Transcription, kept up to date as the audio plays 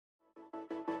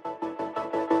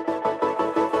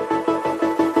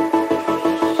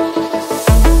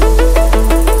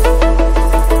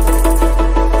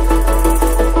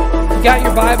you've got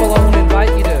your Bible, I want to invite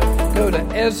you to go to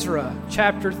Ezra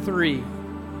chapter 3.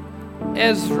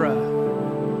 Ezra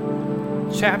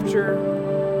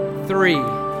chapter 3.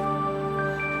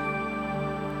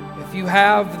 If you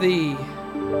have the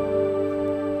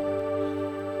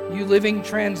New Living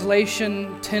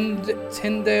Translation,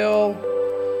 Tyndale,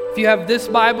 if you have this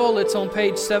Bible, it's on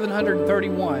page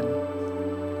 731.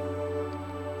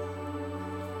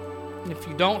 If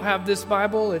you don't have this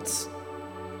Bible, it's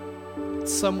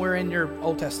somewhere in your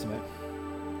Old Testament.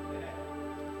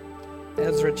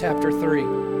 Ezra chapter 3.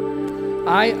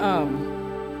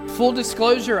 Full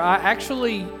disclosure, I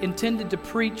actually intended to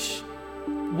preach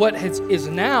what is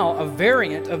now a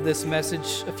variant of this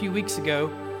message a few weeks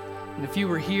ago. And if you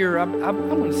were here, I'm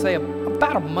going to say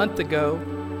about a month ago,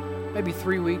 maybe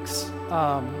 3 weeks,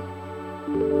 the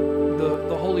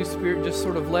Holy Spirit just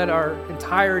sort of led our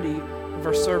entirety of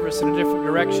our service in a different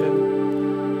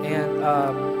direction. And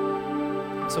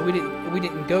so we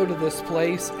didn't go to this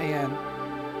place, and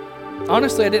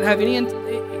honestly, I didn't have any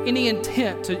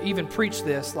intent to even preach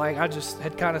this. Like, I just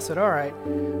had kind of said, all right.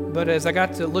 But as I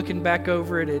got to looking back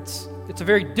over it, it's a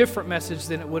very different message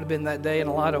than it would have been that day in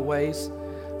a lot of ways.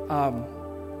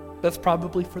 That's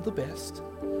probably for the best.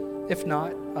 If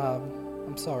not,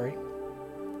 I'm sorry.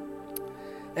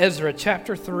 Ezra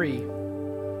chapter 3,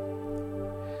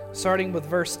 starting with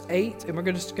verse 8, and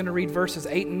we're just going to read verses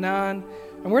 8 and 9.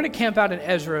 And we're going to camp out in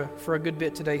Ezra for a good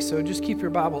bit today, so just keep your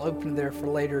Bible open there for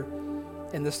later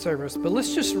in this service. But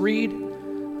let's just read,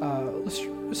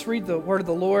 let's read the word of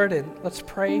the Lord, and let's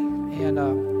pray,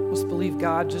 and let's believe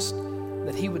God just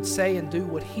that He would say and do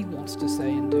what He wants to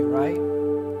say and do, right?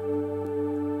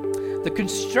 The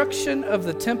construction of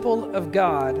the temple of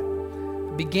God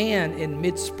began in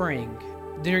mid-spring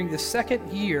during the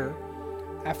second year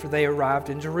after they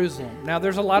arrived in Jerusalem. Now,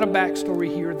 there's a lot of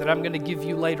backstory here that I'm going to give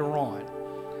you later on.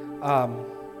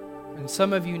 And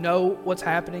some of you know what's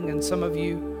happening, and some of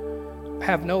you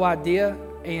have no idea.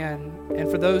 And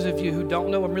for those of you who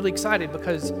don't know, I'm really excited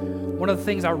because one of the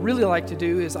things I really like to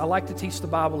do is I like to teach the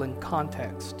Bible in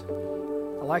context.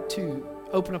 I like to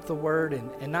open up the Word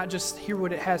and not just hear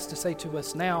what it has to say to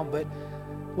us now, but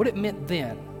what it meant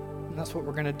then. And that's what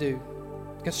we're going to do.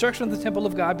 Construction of the temple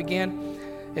of God began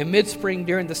in mid-spring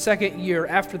during the second year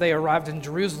after they arrived in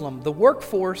Jerusalem. The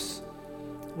workforce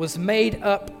was made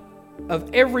up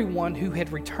of everyone who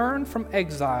had returned from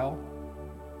exile,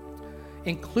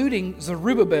 including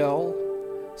Zerubbabel,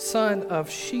 son of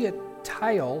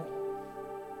Shealtiel.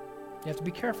 You have to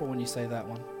be careful when you say that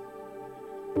one.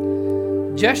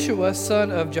 Jeshua,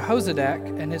 son of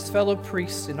Jehozadak, and his fellow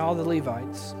priests and all the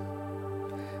Levites.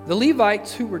 The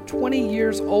Levites who were 20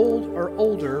 years old or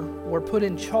older were put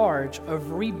in charge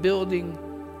of rebuilding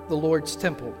the Lord's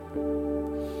temple.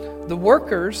 The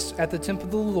workers at the temple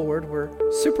of the Lord were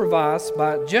supervised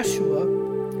by Jeshua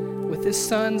with his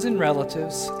sons and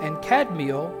relatives, and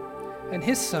Kadmiel and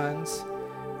his sons,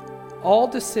 all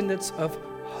descendants of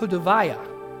Hodaviah.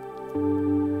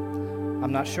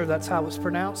 I'm not sure that's how it's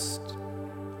pronounced,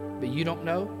 but you don't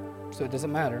know, so it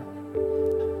doesn't matter.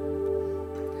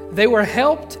 They were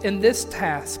helped in this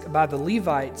task by the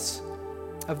Levites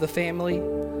of the family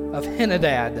of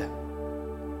Henadad.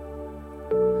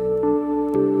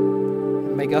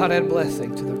 And may God add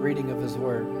blessing to the reading of His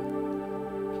Word.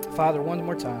 Father, one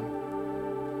more time,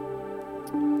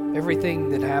 everything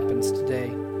that happens today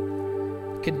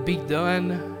could be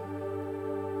done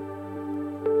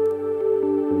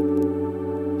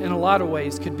in a lot of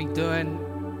ways, could be done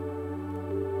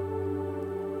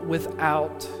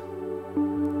without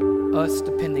us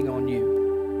depending on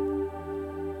you.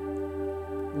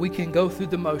 We can go through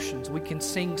the motions. We can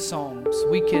sing songs.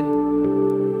 We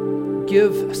can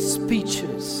give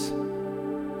speeches.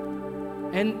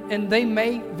 And they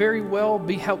may very well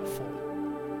be helpful.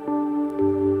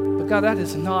 But God, that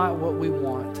is not what we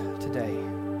want today.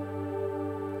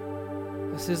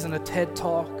 This isn't a TED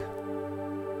Talk.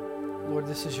 Lord,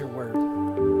 this is your word.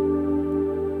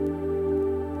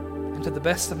 And to the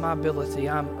best of my ability,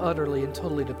 I'm utterly and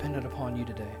totally dependent upon you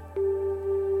today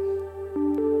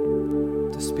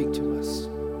to speak to us.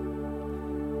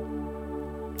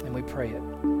 And we pray it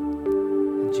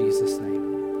in Jesus'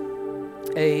 name.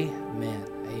 Amen.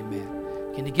 Amen.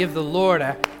 Can you give the Lord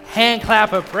a hand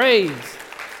clap of praise?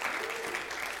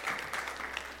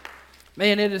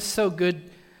 Man, it is so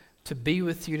good to be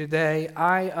with you today.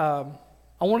 I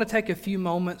want to take a few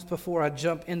moments before I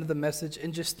jump into the message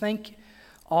and just thank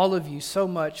all of you so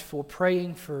much for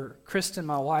praying for Kristen,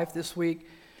 my wife, this week.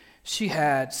 She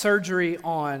had surgery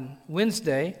on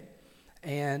Wednesday,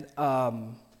 and I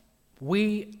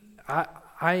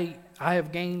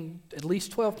have gained at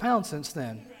least 12 pounds since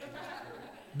then.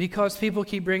 Because people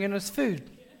keep bringing us food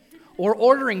or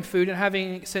ordering food and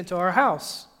having it sent to our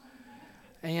house.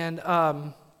 And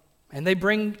they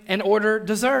bring and order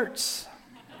desserts.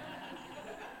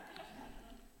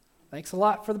 Thanks a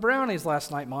lot for the brownies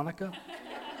last night, Monica.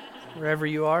 Wherever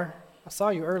you are. I saw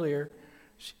you earlier.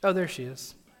 There she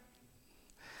is.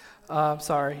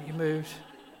 Sorry, you moved.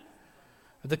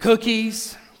 The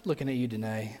cookies. Looking at you,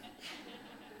 Danae.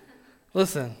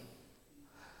 Listen.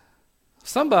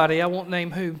 Somebody, I won't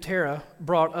name who, Tara,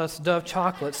 brought us Dove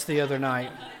chocolates the other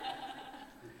night.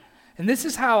 And this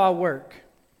is how I work.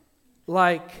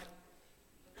 Like,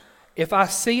 if I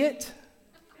see it,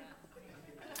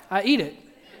 I eat it.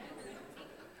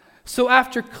 So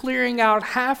after clearing out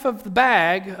half of the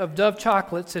bag of Dove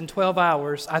chocolates in 12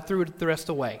 hours, I threw the rest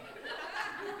away.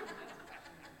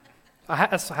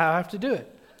 That's how I have to do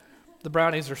it. The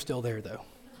brownies are still there, though.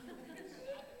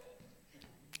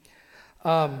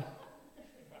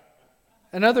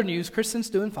 In other news, Kristen's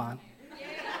doing fine.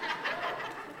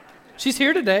 She's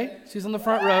here today. She's on the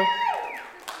front row.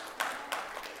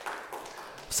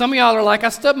 Some of y'all are like, I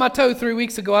stubbed my toe 3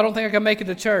 weeks ago. I don't think I can make it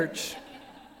to church.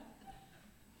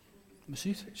 But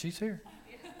she's here.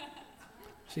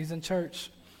 She's in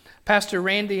church. Pastor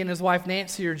Randy and his wife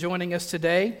Nancy are joining us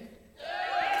today.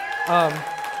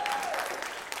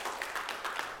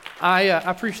 I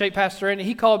appreciate Pastor Randy.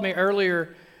 He called me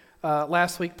earlier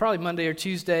last week, probably Monday or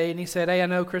Tuesday, and he said, hey, I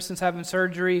know Kristen's having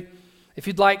surgery. If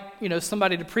you'd like,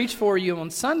 somebody to preach for you on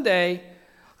Sunday,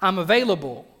 I'm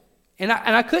available. And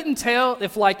I couldn't tell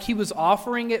if he was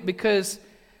offering it because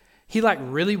he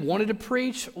really wanted to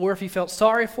preach, or if he felt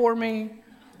sorry for me,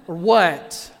 or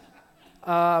what.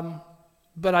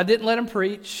 But I didn't let him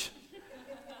preach.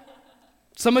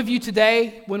 Some of you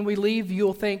today, when we leave,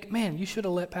 you'll think, man, you should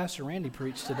have let Pastor Randy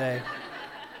preach today.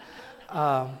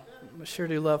 I sure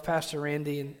do love Pastor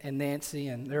Randy and Nancy,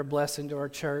 and they're a blessing to our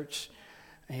church.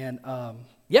 And I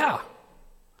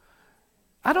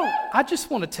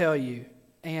just want to tell you,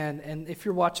 and if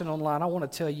you're watching online, I want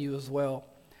to tell you as well,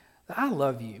 that I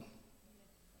love you.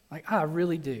 I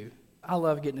really do. I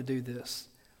love getting to do this.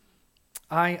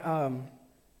 I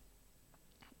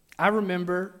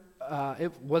remember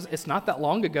it's not that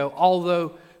long ago,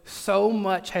 although so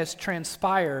much has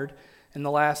transpired in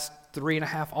the last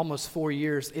 3.5, almost 4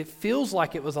 years. It feels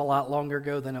like it was a lot longer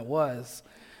ago than it was.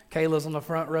 Kayla's on the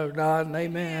front row nodding,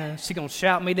 amen. She's going to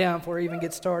shout me down before I even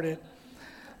get started.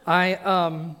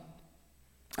 I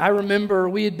remember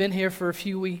we had been here for a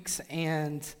few weeks,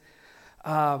 and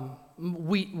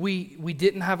we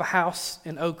didn't have a house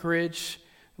in Oak Ridge.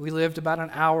 We lived about an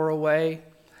hour away,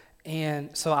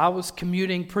 and so I was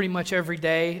commuting pretty much every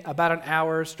day, about an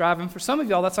hour's driving. For some of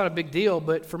y'all, that's not a big deal,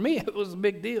 but for me, it was a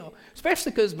big deal,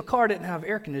 especially because my car didn't have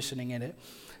air conditioning in it.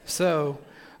 So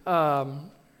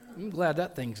I'm glad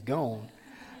that thing's gone.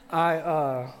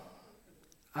 It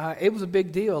was a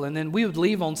big deal, and then we would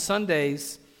leave on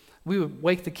Sundays. We would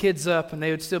wake the kids up, and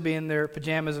they would still be in their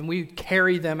pajamas, and we would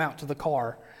carry them out to the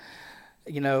car,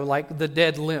 like the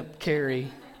dead limp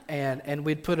carry, and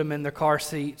we'd put them in their car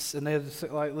seats, and they'd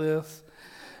sit like this,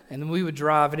 and then we would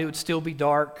drive, and it would still be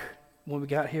dark when we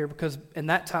got here, because in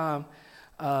that time,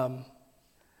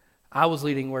 I was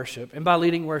leading worship, and by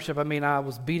leading worship, I mean I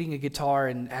was beating a guitar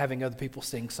and having other people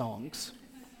sing songs,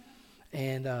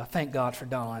 and thank God for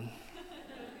Don.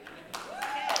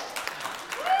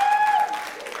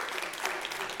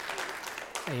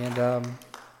 And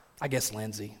I guess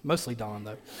Lindsay, mostly Dawn,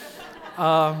 though.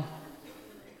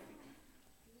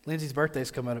 Lindsay's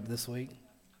birthday's coming up this week.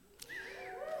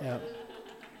 Yeah,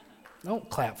 don't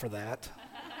clap for that.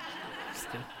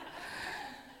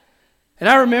 And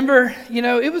I remember,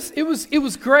 it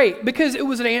was great because it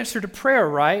was an answer to prayer,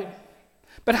 right?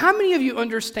 But how many of you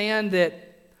understand that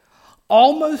a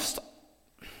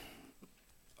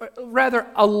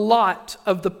lot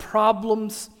of the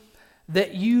problems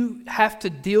that you have to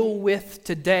deal with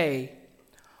today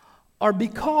are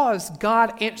because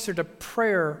God answered a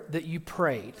prayer that you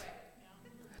prayed?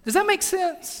 Does that make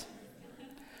sense?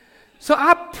 So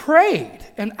I prayed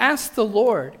and asked the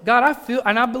Lord, God,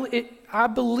 I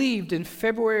believed in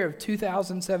February of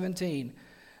 2017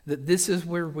 that this is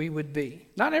where we would be.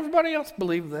 Not everybody else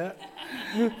believed that.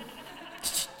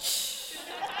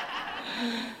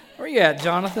 Where you at,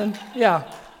 Jonathan?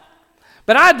 Yeah.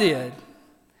 But I did.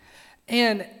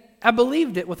 And I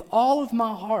believed it with all of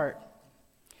my heart.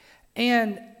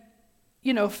 And,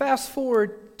 fast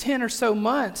forward 10 or so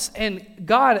months, and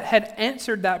God had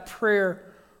answered that prayer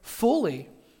fully.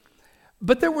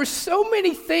 But there were so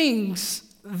many things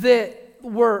that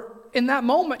were, in that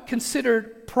moment,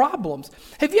 considered problems.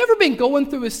 Have you ever been going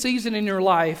through a season in your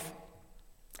life,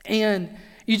 and,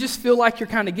 you just feel like you're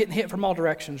kind of getting hit from all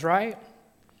directions, right?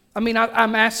 I mean,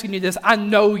 I'm asking you this. I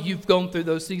know you've gone through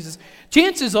those seasons.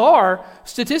 Chances are,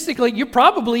 statistically, you're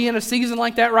probably in a season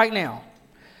like that right now.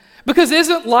 Because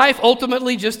isn't life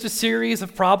ultimately just a series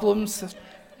of problems?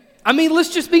 I mean,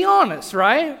 let's just be honest,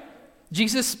 right?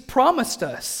 Jesus promised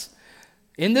us,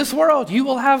 in this world, you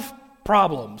will have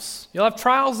problems. You'll have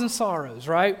trials and sorrows,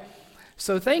 right?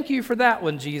 So thank you for that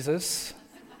one, Jesus.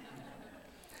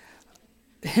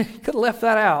 Could have left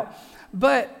that out.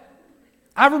 But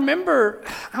I remember,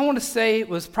 I want to say it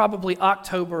was probably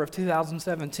October of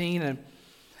 2017, and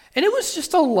it was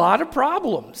just a lot of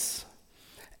problems.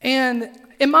 And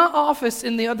in my office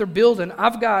in the other building,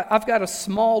 I've got a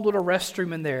small little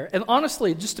restroom in there. And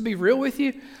honestly, just to be real with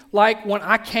you, like when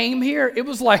I came here, it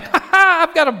was like,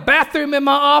 I've got a bathroom in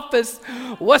my office.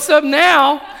 What's up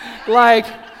now? Like,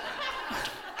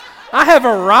 I have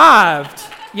arrived,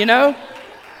 you know?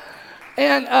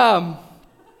 And,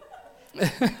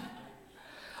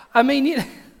 I mean,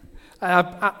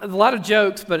 a lot of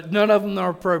jokes, but none of them are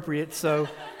appropriate, so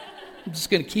I'm just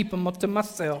going to keep them up to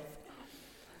myself.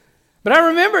 But I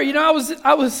remember, you know,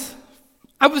 I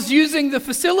was using the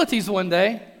facilities one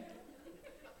day,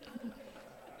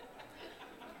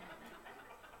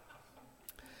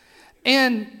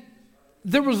 and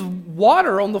there was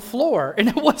water on the floor, and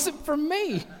it wasn't from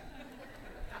me.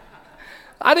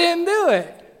 I didn't do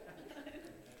it.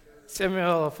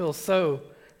 Samuel, I feel so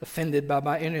offended by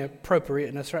my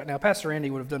inappropriateness right now. Pastor Andy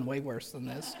would have done way worse than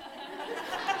this.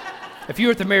 If you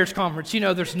were at the marriage conference, you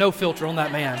know there's no filter on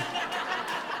that man.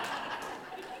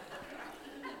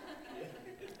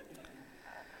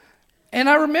 And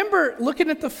I remember looking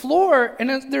at the floor,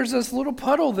 and there's this little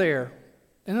puddle there.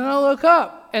 And then I look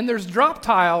up, and there's drop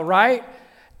tile, right?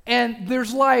 And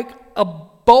there's like a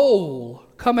bowl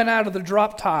coming out of the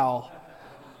drop tile,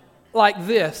 like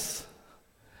this.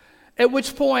 At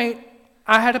which point,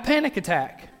 I had a panic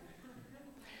attack.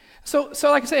 So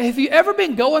like I said, have you ever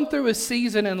been going through a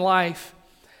season in life,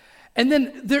 and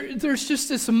then there's just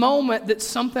this moment that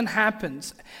something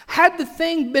happens? Had the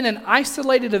thing been an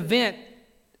isolated event,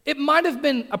 it might have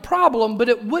been a problem, but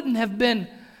it wouldn't have been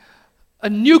a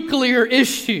nuclear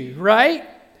issue, right?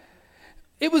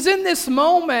 It was in this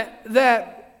moment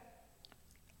that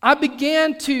I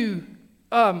began to,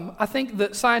 I think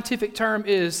the scientific term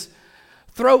is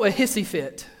throw a hissy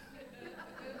fit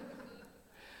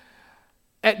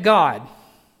at God.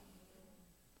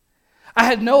 I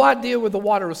had no idea where the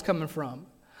water was coming from.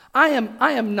 I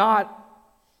am not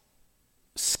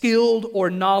skilled or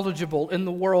knowledgeable in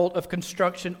the world of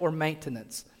construction or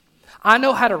maintenance. I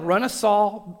know how to run a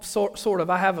saw, sort of.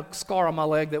 I have a scar on my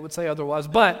leg that would say otherwise,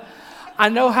 but I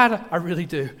know how to, I really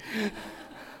do.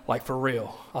 Like for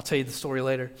real. I'll tell you the story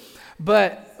later.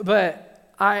 But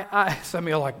some of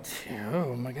you are like,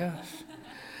 oh my gosh.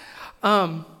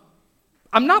 I'm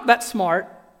not that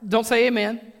smart, don't say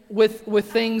amen,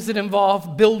 with things that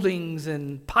involve buildings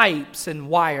and pipes and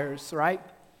wires, right?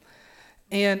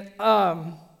 And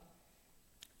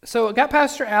so I got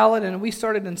Pastor Allen, and we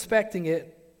started inspecting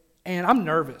it, and I'm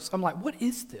nervous. I'm like, what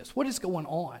is this? What is going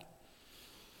on?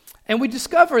 And we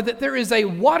discovered that there is a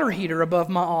water heater above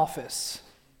my office,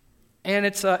 and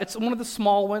it's one of the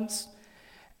small ones,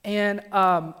 and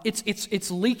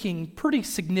it's leaking pretty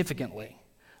significantly,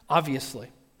 obviously.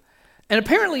 And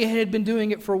apparently it had been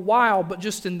doing it for a while, but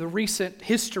just in the recent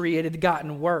history it had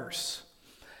gotten worse.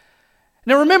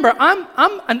 Now remember, I'm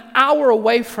an hour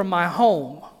away from my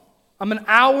home. I'm an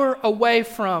hour away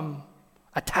from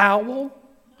a towel.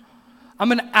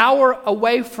 I'm an hour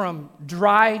away from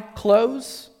dry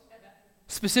clothes,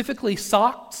 specifically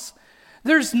socks.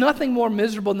 There's nothing more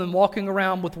miserable than walking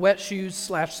around with wet shoes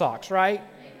 / socks, right?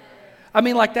 I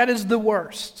mean, like, that is the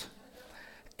worst.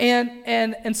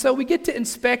 And so we get to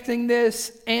inspecting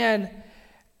this, and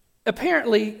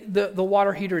apparently the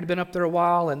water heater had been up there a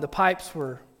while, and the pipes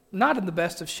were not in the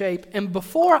best of shape. And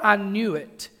before I knew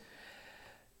it,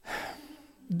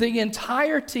 the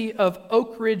entirety of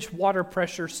Oak Ridge water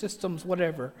pressure systems,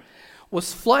 whatever,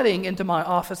 was flooding into my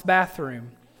office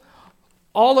bathroom,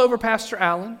 all over Pastor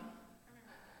Allen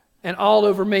and all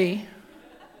over me.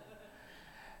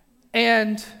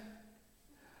 And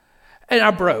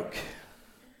I broke.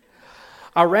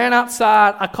 I ran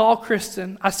outside. I called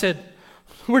Kristen. I said,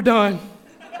 we're done.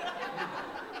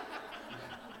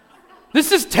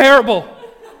 This is terrible.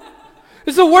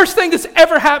 This is the worst thing that's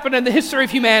ever happened in the history of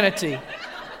humanity.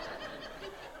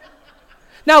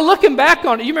 Now, looking back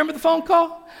on it, you remember the phone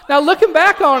call? Now, looking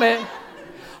back on it,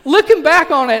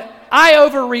 I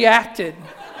overreacted.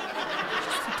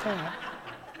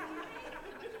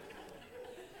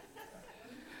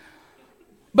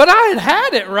 But I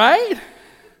had it, right?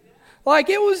 Like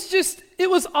it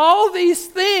was all these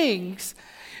things.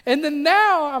 And then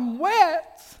now I'm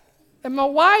wet, and my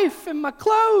wife and my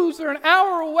clothes are an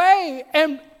hour away.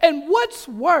 And what's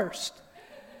worst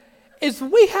is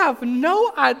we have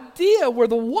no idea where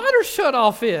the water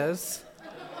shutoff is.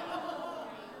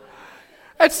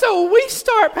 And so we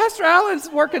start, Pastor Allen's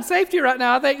working safety right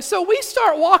now, I think. So we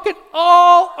start walking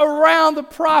all around the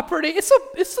property. It's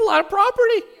a lot of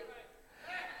property.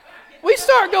 We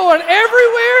start going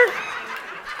everywhere.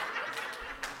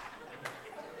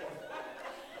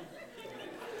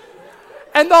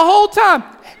 And the whole time,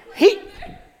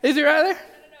 is he right there?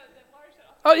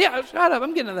 Oh yeah, shut up,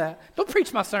 I'm getting to that. Don't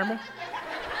preach my sermon.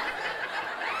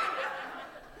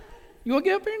 You want to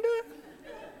get up here and do it?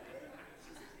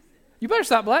 You better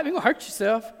stop laughing. You're going to hurt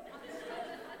yourself.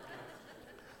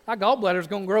 My gallbladder's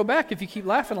going to grow back if you keep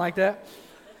laughing like that.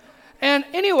 And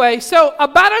anyway, so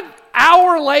about an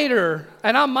hour later,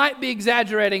 and I might be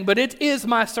exaggerating, but it is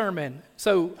my sermon,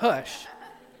 so hush.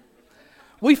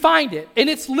 We find it, and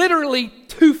it's literally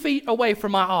 2 feet away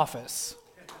from my office.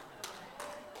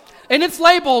 And it's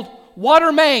labeled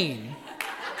Water Main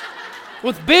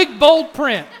with big, bold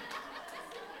print.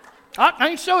 I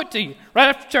can show it to you right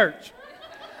after church.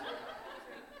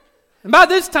 And by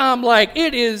this time, like,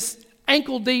 it is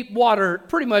ankle-deep water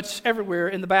pretty much everywhere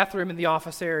in the bathroom in the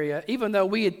office area, even though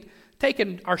we had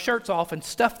taken our shirts off and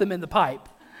stuffed them in the pipe.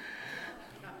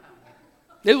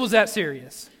 It was that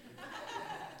serious.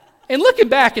 And looking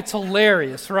back, it's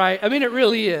hilarious, right? I mean, it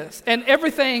really is. And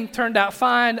everything turned out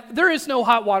fine. There is no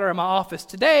hot water in my office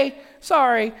today.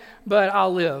 Sorry, but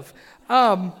I'll live.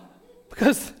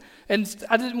 Because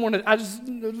I didn't want to,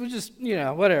 it was just,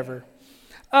 whatever.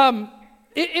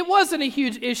 It wasn't a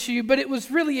huge issue, but it was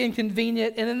really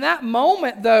inconvenient. And in that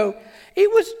moment, though,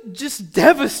 it was just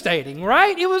devastating,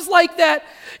 right? It was like that,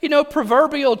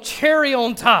 proverbial cherry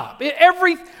on top.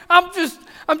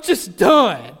 I'm just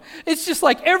done. It's just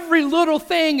like every little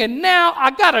thing, and now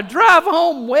I got to drive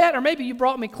home wet, or maybe you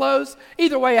brought me clothes.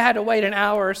 Either way, I had to wait an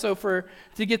hour or so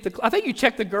to get I think you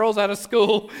checked the girls out of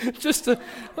school just to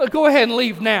go ahead and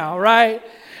leave now, right?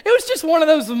 It was just one of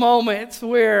those moments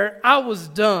where I was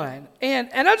done. And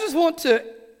I just want to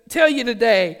tell you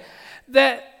today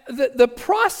that the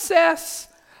process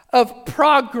of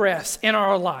progress in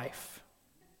our life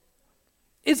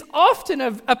is often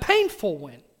a painful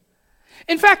one.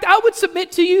 In fact, I would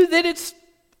submit to you that it's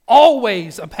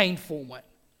always a painful one.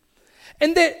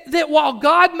 And that while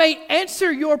God may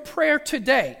answer your prayer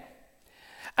today,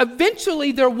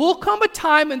 eventually there will come a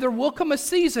time and there will come a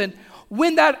season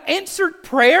when that answered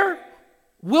prayer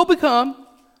will become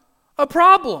a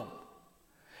problem.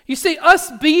 You see,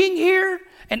 us being here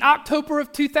in October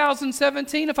of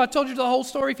 2017, if I told you the whole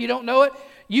story, if you don't know it,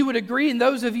 you would agree. And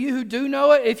those of you who do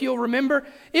know it, if you'll remember,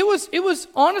 it was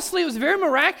honestly, it was very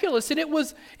miraculous. And it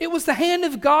was the hand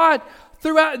of God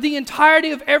throughout the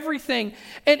entirety of everything.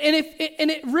 And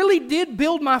it really did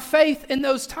build my faith in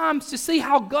those times to see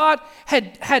how God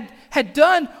had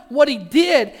done what he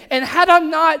did. And had I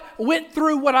not went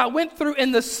through what I went through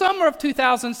in the summer of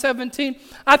 2017,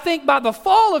 I think by the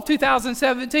fall of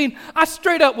 2017, I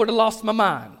straight up would have lost my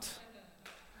mind.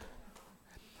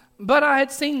 But I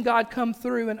had seen God come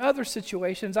through in other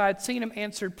situations. I had seen him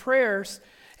answer prayers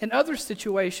in other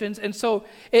situations. And so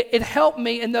it helped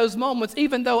me in those moments,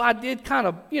 even though I did kind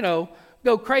of,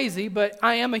 go crazy, but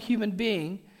I am a human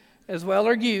being as well,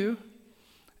 or you.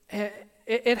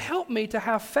 It helped me to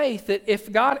have faith that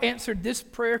if God answered this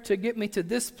prayer to get me to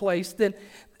this place, then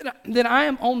I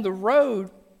am on the road.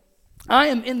 I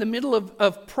am in the middle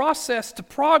of process to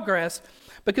progress,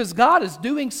 because God is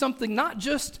doing something not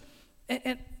just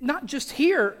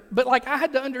here, but like I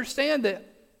had to understand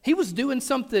that he was doing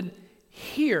something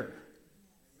here.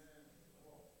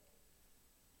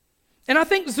 And I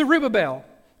think Zerubbabel,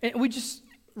 and we just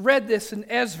read this in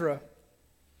Ezra,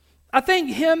 I think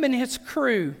him and his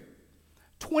crew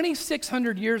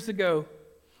 2,600 years ago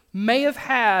may have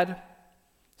had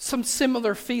some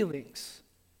similar feelings.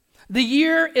 The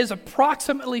year is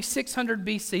approximately 600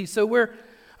 BC, so we're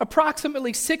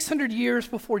approximately 600 years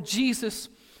before Jesus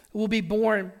will be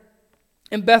born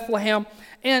in Bethlehem,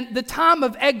 and the time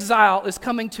of exile is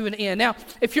coming to an end. Now,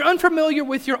 if you're unfamiliar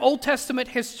with your Old Testament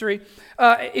history,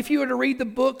 if you were to read the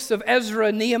books of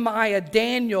Ezra, Nehemiah,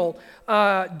 Daniel,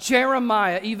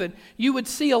 Jeremiah even, you would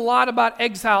see a lot about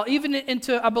exile. Even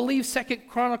into, I believe, 2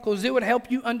 Chronicles, it would help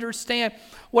you understand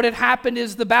what had happened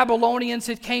is the Babylonians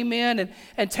had came in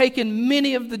and taken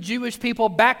many of the Jewish people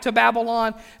back to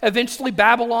Babylon. Eventually,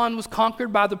 Babylon was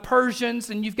conquered by the Persians,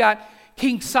 and you've got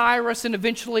King Cyrus and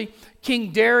eventually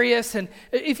King Darius. And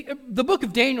the book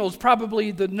of Daniel is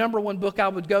probably the number one book I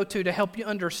would go to help you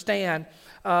understand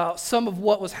some of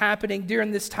what was happening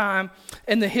during this time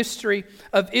in the history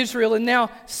of Israel. And now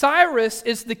Cyrus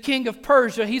is the king of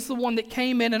Persia. He's the one that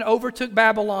came in and overtook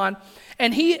Babylon.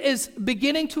 And he is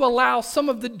beginning to allow some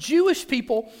of the Jewish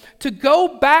people to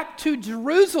go back to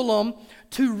Jerusalem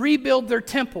to rebuild their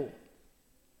temple.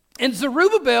 And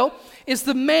Zerubbabel is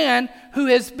the man who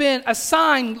has been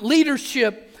assigned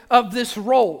leadership of this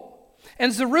role.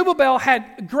 And Zerubbabel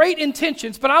had great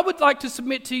intentions, but I would like to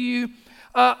submit to you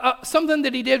something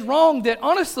that he did wrong that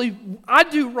honestly I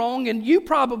do wrong and you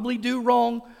probably do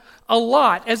wrong a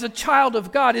lot as a child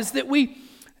of God, is that we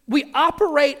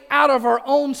operate out of our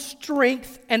own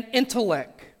strength and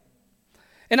intellect.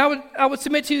 And I would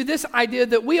submit to you this idea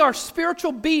that we are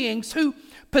spiritual beings who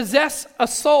possess a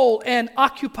soul and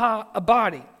occupy a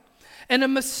body. And a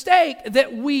mistake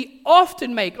that we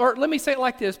often make, or let me say it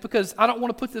like this because I don't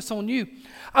want to put this on you.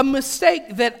 A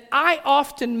mistake that I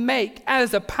often make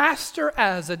as a pastor,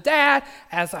 as a dad,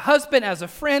 as a husband, as a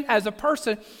friend, as a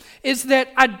person, is that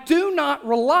I do not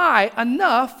rely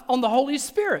enough on the Holy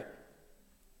Spirit.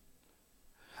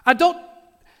 I don't,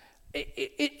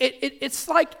 it's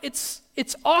like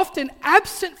it's often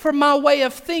absent from my way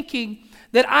of thinking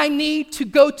that I need to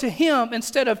go to Him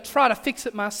instead of try to fix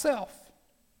it myself.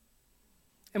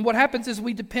 And what happens is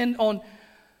we depend on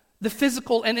the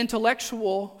physical and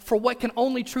intellectual for what can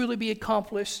only truly be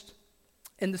accomplished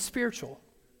in the spiritual.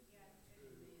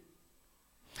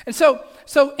 And so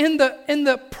in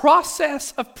the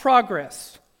process of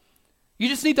progress, you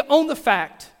just need to own the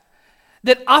fact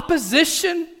that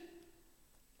opposition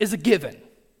is a given.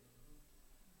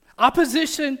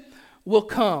 Opposition will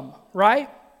come, right?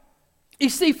 You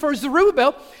see, for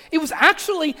Zerubbabel, it was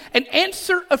actually an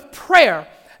answer of prayer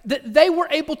that they were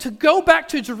able to go back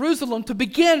to Jerusalem to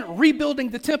begin rebuilding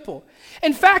the temple.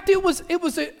 In fact, it was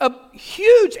a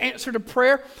huge answer to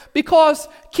prayer because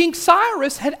King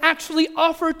Cyrus had actually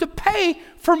offered to pay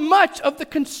for much of the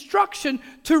construction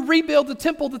to rebuild the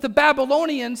temple that the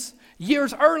Babylonians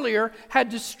years earlier had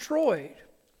destroyed.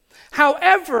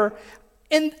 However,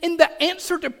 in the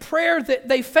answer to prayer that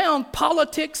they found,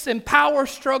 politics and power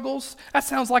struggles, that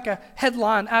sounds like a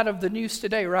headline out of the news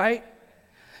today, right?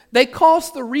 They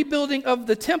caused the rebuilding of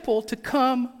the temple to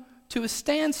come to a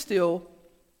standstill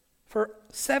for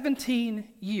 17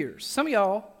 years. Some of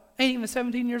y'all ain't even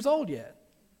 17 years old yet.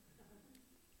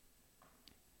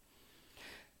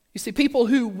 You see, people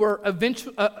who were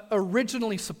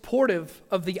originally supportive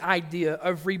of the idea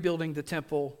of rebuilding the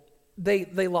temple,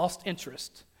 they lost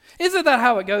interest. Isn't that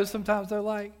how it goes sometimes, though,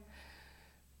 like?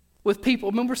 With people,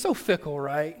 I mean, we're so fickle,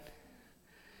 right?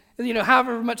 You know,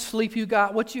 however much sleep you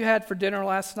got, what you had for dinner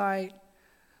last night,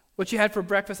 what you had for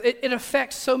breakfast, it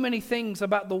affects so many things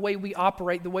about the way we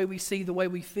operate, the way we see, the way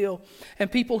we feel.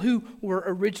 And people who were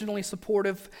originally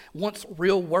supportive, once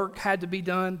real work had to be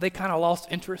done, they kind of lost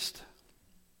interest.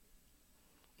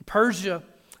 Persia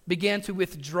began to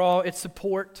withdraw its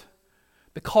support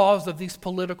because of these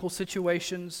political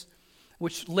situations,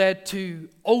 which led to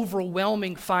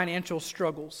overwhelming financial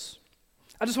struggles.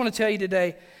 I just want to tell you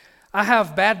today, I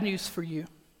have bad news for you.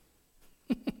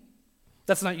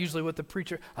 That's not usually what the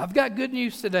preacher, I've got good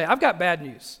news today. I've got bad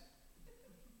news.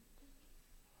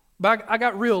 But I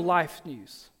got real life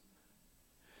news.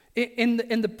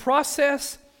 In the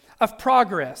process of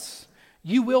progress,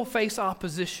 you will face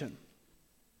opposition.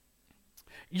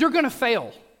 You're going to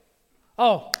fail.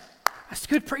 Oh, that's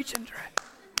good preaching, Dre.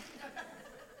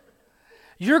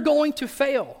 You're going to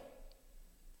fail.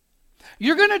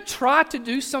 You're going to try to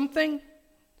do something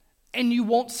and you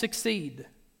won't succeed.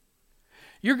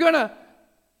 You're going to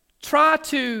try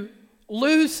to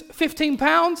lose 15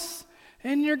 pounds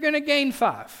and you're going to gain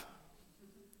 5.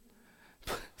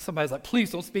 Somebody's like, please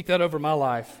don't speak that over my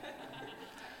life.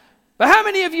 But how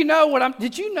many of you know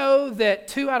did you know that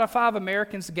 2 out of 5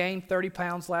 Americans gained 30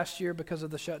 pounds last year because of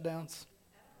the shutdowns?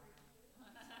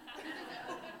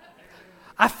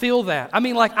 I feel that. I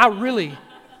mean, like,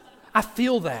 I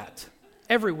feel that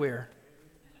everywhere.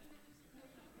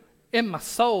 In my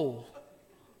soul.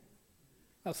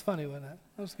 That was funny, wasn't it?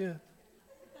 That was good.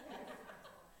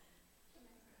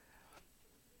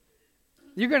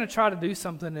 You're going to try to do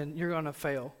something and you're going to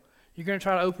fail. You're going to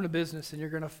try to open a business and you're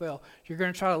going to fail. You're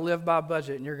going to try to live by a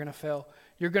budget and you're going to fail.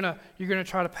 You're going to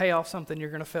try to pay off something,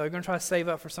 you're going to fail. You're going to try to save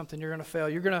up for something, you're going to fail.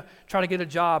 You're going to try to get a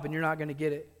job and you're not going to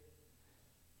get it.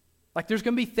 Like, there's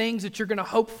going to be things that you're going to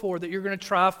hope for, that you're going to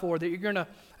try for, that you're going to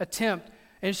attempt,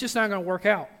 and it's just not going to work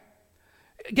out.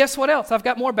 Guess what else? I've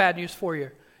got more bad news for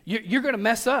you. You're going to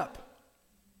mess up.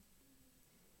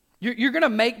 You're going to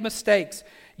make mistakes.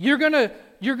 You're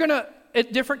gonna,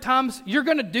 at different times, you're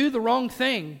gonna do the wrong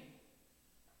thing.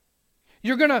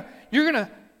 You're gonna,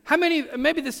 how many,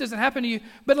 maybe this doesn't happen to you,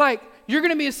 but like, you're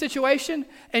gonna be in a situation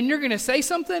and you're gonna say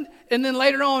something, and then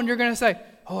later on you're gonna say,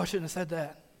 oh, I shouldn't have said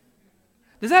that.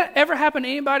 Does that ever happen to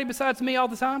anybody besides me all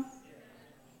the time?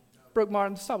 Brooke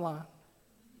Martin, stop lying.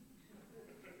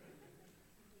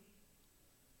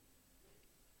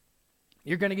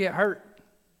 You're going to get hurt.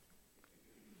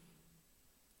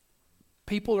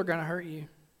 People are going to hurt you.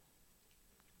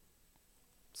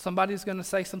 Somebody's going to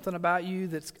say something about you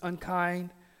that's unkind.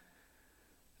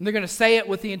 And they're going to say it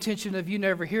with the intention of you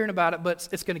never hearing about it, but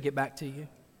it's going to get back to you.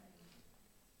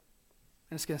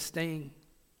 And it's going to sting.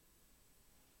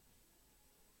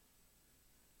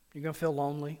 You're going to feel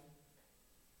lonely.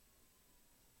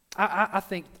 I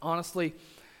think, honestly,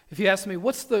 if you ask me,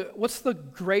 what's the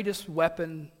greatest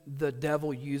weapon the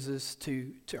devil uses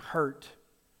to hurt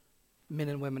men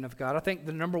and women of God? I think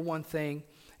the number one thing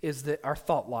is that our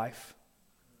thought life.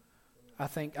 I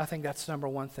think that's number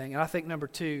one thing. And I think number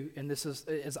two, and this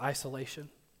is isolation.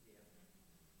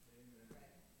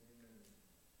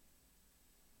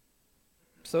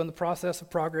 So in the process of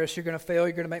progress, you're going to fail,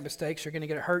 you're going to make mistakes, you're going to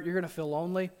get hurt, you're going to feel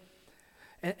lonely.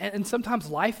 And sometimes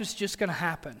life is just going to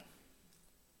happen.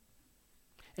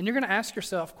 And you're going to ask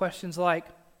yourself questions like,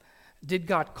 did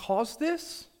God cause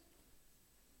this?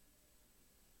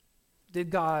 Did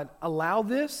God allow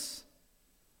this?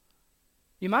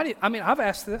 I've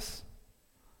asked this.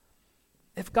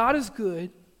 If God is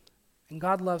good and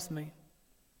God loves me,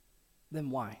 then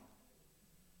why?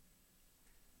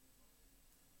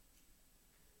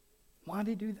 Why did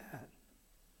he do that?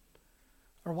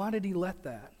 Or why did he let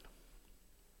that?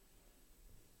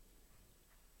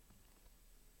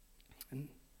 And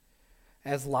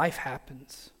as life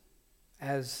happens,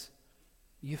 as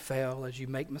you fail, as you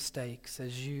make mistakes,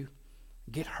 as you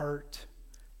get hurt,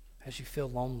 as you feel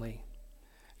lonely,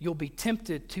 you'll be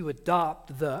tempted to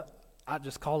adopt I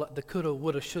just call it the coulda,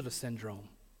 woulda, shoulda syndrome,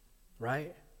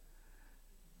 right?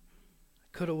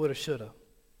 Coulda, woulda, shoulda.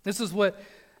 This is what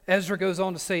Ezra goes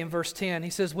on to say in verse 10. He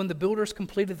says, when the builders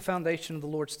completed the foundation of the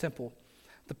Lord's temple,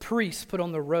 the priests put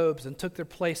on their robes and took their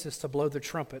places to blow their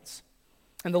trumpets.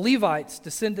 And the Levites,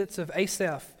 descendants of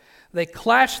Asaph, they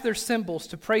clashed their cymbals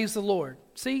to praise the Lord.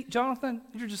 See, Jonathan,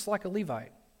 you're just like a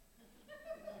Levite.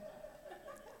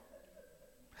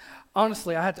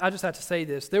 Honestly, I just had to say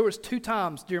this. There was 2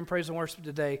 times during praise and worship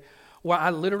today where I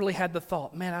literally had the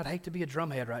thought, man, I'd hate to be a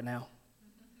drumhead right now.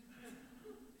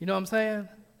 You know what I'm saying?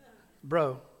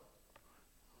 Bro,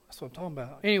 that's what I'm talking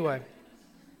about. Anyway,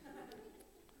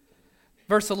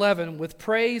 verse 11, with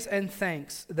praise and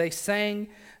thanks, they sang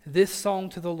this song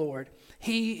to the Lord.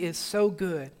 He is so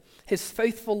good. His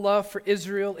faithful love for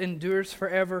Israel endures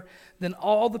forever. Then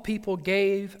all the people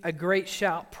gave a great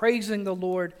shout, praising the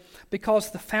Lord,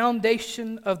 because the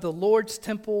foundation of the Lord's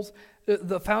temple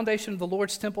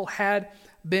had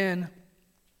been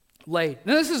laid.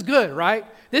 Now this is good, right?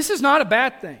 This is not a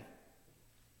bad thing.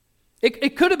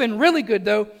 It could have been really good,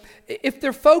 though, if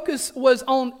their focus was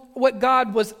on what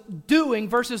God was doing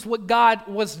versus what God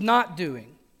was not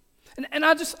doing. And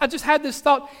I just had this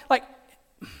thought, like,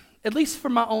 at least for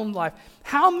my own life,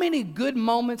 how many good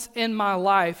moments in my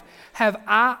life have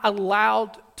I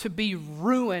allowed to be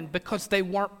ruined because they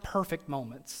weren't perfect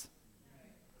moments?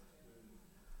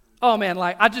 Oh man,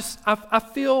 like I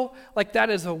feel like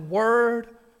that is a word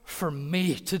for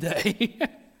me today.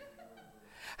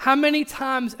 How many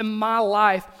times in my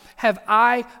life have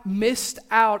I missed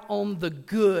out on the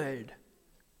good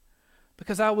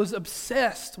because I was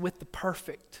obsessed with the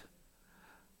perfect,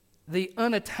 the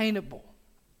unattainable?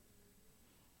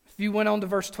 If you went on to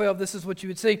verse 12, this is what you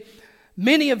would see.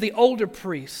 Many of the older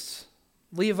priests,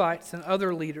 Levites, and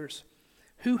other leaders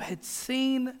who had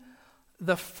seen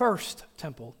the first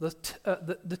temple,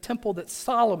 the temple that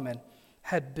Solomon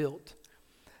had built,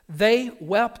 they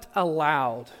wept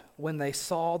aloud when they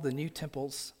saw the new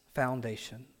temple's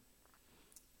foundation.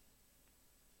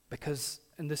 Because,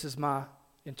 and this is my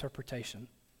interpretation,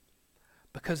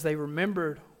 because they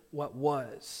remembered what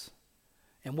was,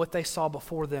 and what they saw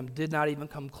before them did not even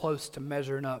come close to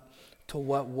measuring up to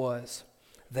what was.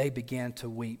 They began to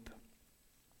weep.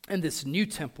 And this new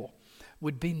temple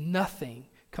would be nothing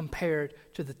compared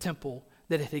to the temple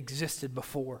that had existed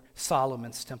before,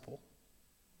 Solomon's temple.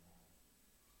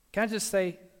 Can I just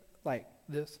say like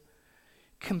this?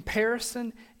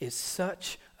 Comparison is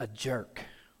such a jerk.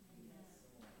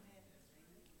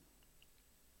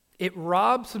 It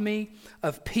robs me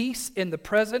of peace in the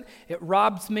present. It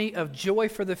robs me of joy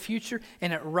for the future.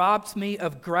 And it robs me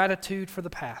of gratitude for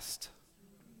the past.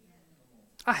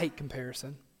 I hate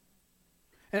comparison.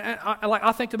 And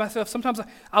I think to myself, sometimes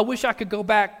I wish I could go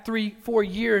back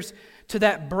 3-4 years to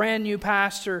that brand new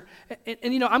pastor.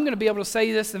 And I'm going to be able to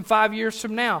say this in 5 years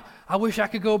from now. I wish I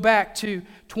could go back to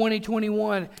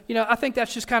 2021. I think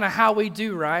that's just kind of how we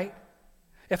do, right?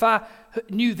 If I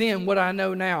knew then what I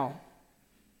know now,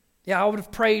 I would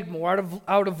have prayed more.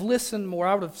 I would have listened more.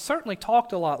 I would have certainly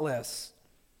talked a lot less.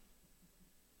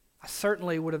 I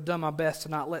certainly would have done my best to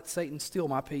not let Satan steal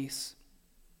my peace.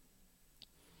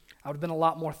 I would have been a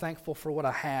lot more thankful for what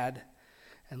I had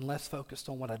and less focused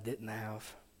on what I didn't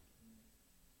have.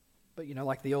 But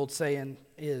like the old saying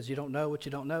is, you don't know what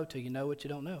you don't know till you know what you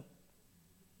don't know.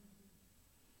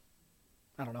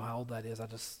 I don't know how old that is.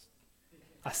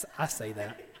 I say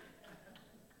that.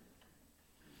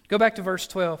 Go back to verse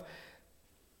 12.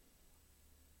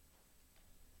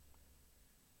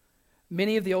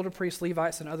 Many of the older priests,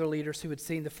 Levites, and other leaders who had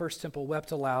seen the first temple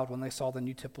wept aloud when they saw the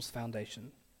new temple's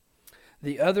foundation.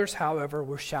 The others, however,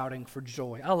 were shouting for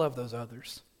joy. I love those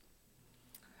others.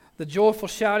 The joyful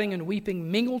shouting and weeping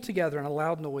mingled together in a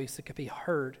loud noise that could be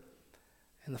heard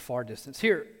in the far distance.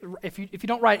 Here, if you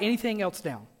don't write anything else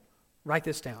down, write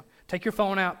this down. Take your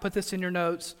phone out, put this in your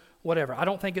notes, whatever. I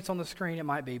don't think it's on the screen. It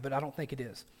might be, but I don't think it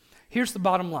is. Here's the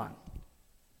bottom line.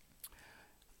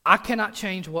 I cannot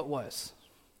change what was.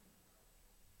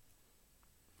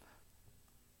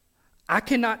 I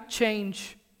cannot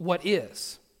change what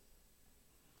is.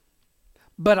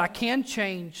 But I can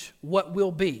change what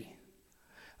will be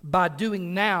by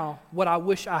doing now what I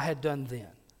wish I had done then.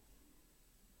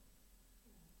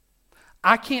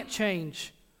 I can't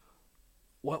change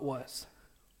what was.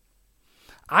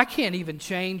 I can't even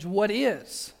change what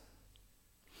is.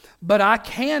 But I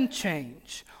can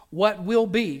change what will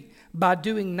be by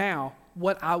doing now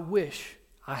what I wish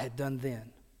I had done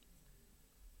then.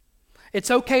 It's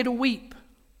okay to weep.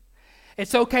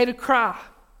 It's okay to cry.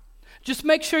 Just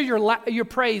make sure your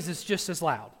praise is just as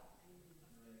loud.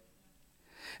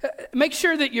 Make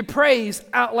sure that your praise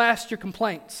outlasts your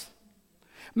complaints.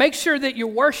 Make sure that your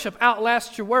worship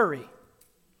outlasts your worry.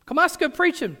 Come on, that's good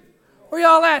preaching. Where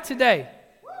y'all at today?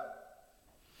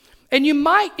 And you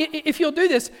might, if you'll do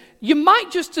this, you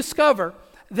might just discover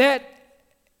that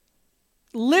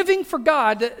living for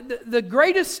God, the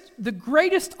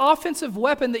greatest offensive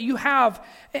weapon that you have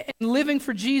in living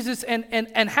for Jesus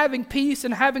and having peace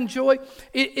and having joy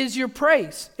is your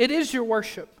praise. It is your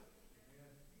worship.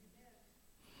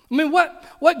 I mean,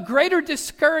 what greater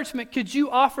discouragement could you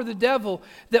offer the devil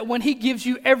that when he gives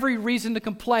you every reason to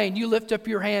complain, you lift up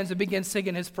your hands and begin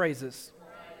singing his praises?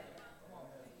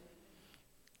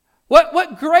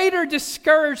 What greater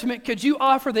discouragement could you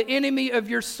offer the enemy of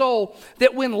your soul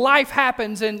that when life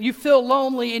happens and you feel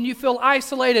lonely and you feel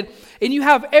isolated and you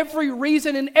have every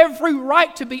reason and every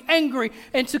right to be angry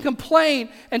and to complain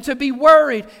and to be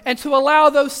worried and to allow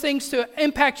those things to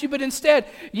impact you, but instead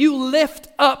you lift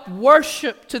up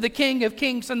worship to the King of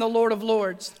Kings and the Lord of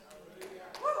Lords?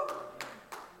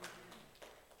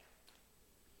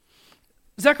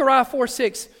 Zechariah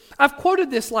 4:6. I've quoted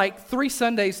this like 3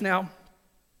 Sundays now.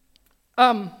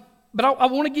 But I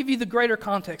want to give you the greater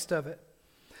context of it.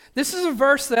 This is a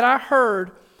verse that I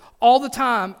heard all the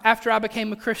time after I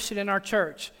became a Christian in our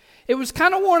church. It was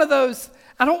kind of one of those,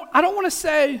 I don't want to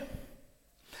say,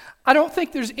 I don't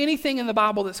think there's anything in the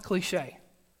Bible that's cliche.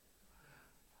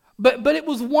 But it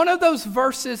was one of those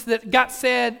verses that got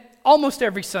said almost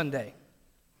every Sunday.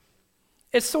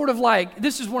 It's sort of like,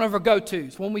 this is one of our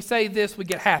go-tos. When we say this, we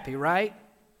get happy, right?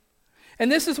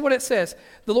 And this is what it says.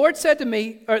 The Lord said to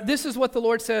me, or this is what the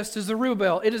Lord says to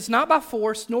Zerubbabel, it is not by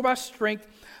force nor by strength,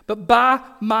 but by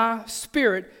my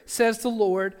Spirit, says the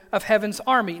Lord of heaven's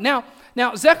army. Now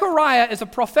Zechariah is a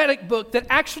prophetic book that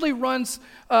actually runs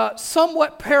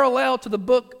somewhat parallel to the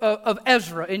book of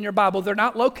Ezra in your Bible. They're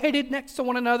not located next to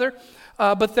one another,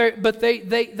 but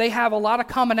they have a lot of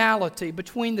commonality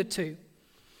between the two.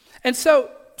 And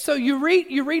so you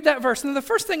read that verse, and the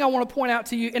first thing I want to point out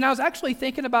to you, and I was actually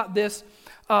thinking about this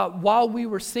while we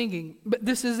were singing, but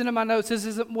this isn't in my notes. This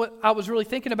isn't what I was really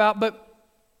thinking about. But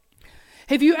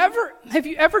have you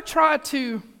ever tried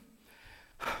to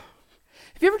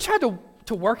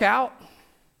work out?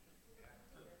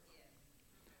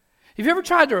 Have you ever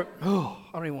tried to? Oh,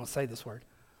 I don't even want to say this word.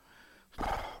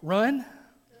 Run.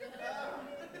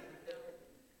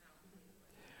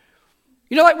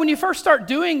 You know, like when you first start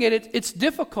doing it, it's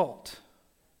difficult.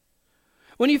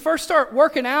 When you first start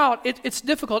working out, it's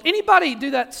difficult. Anybody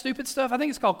do that stupid stuff? I think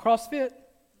it's called CrossFit.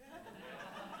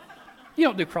 You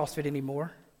don't do CrossFit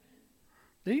anymore,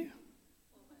 do you?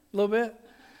 A little bit?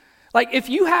 Like if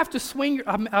you have to swing your...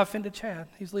 I offended Chad.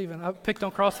 He's leaving. I picked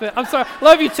on CrossFit. I'm sorry.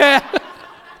 Love you, Chad.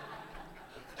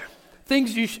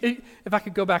 things if I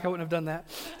could go back, I wouldn't have done that.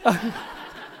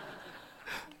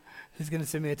 He's going to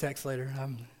send me a text later.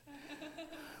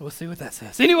 We'll see what that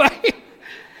says. Anyway,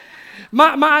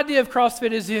 my idea of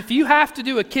CrossFit is if you have to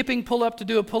do a kipping pull-up to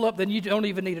do a pull-up, then you don't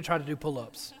even need to try to do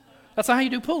pull-ups. That's not how you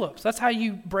do pull-ups. That's how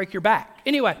you break your back.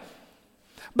 Anyway,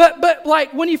 but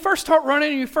like when you first start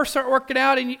running and you first start working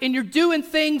out and you're doing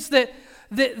things that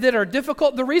are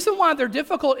difficult, the reason why they're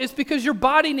difficult is because your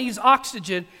body needs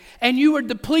oxygen and you are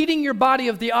depleting your body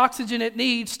of the oxygen it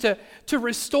needs to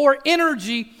restore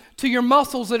energy to your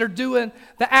muscles that are doing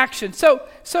the action. So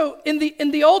in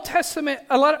the Old Testament,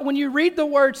 when you read the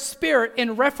word spirit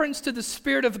in reference to the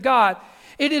Spirit of God,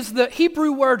 it is the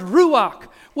Hebrew word ruach,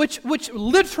 which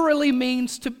literally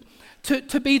means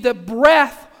to be the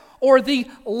breath or the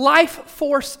life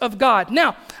force of God.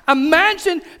 Now,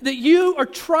 imagine that you are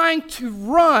trying to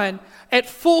run at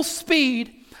full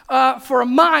speed for a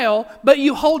mile, but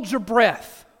you hold your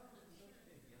breath.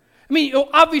 I mean,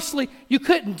 obviously, you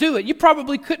couldn't do it. You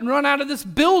probably couldn't run out of this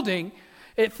building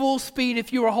at full speed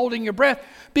if you were holding your breath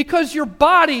because your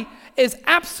body is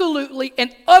absolutely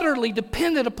and utterly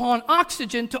dependent upon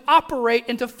oxygen to operate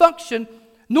and to function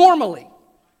normally.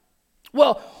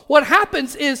 Well, what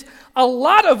happens is a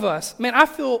lot of us, man, I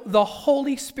feel the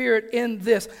Holy Spirit in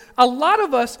this. A lot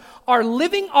of us are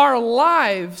living our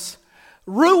lives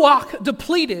ruach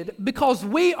depleted because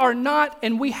we are not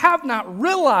and we have not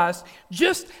realized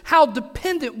just how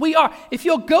dependent we are. If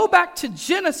you'll go back to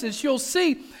Genesis, you'll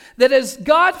see that as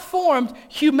God formed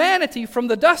humanity from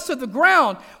the dust of the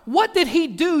ground, what did He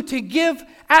do to give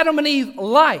Adam and Eve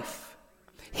life?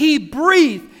 He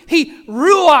breathed. He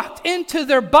ruached into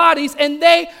their bodies and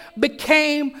they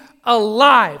became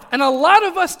alive. And a lot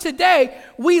of us today,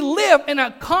 we live in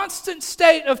a constant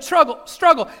state of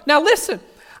struggle. Now listen,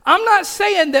 I'm not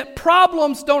saying that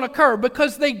problems don't occur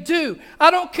because they do. I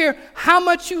don't care how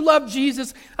much you love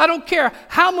Jesus. I don't care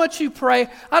how much you pray.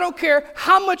 I don't care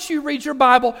how much you read your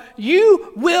Bible.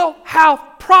 You will have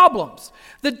problems.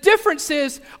 The difference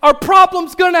is, are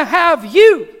problems going to have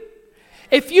you?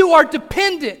 If you are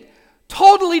dependent,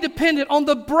 totally dependent on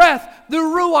the breath, the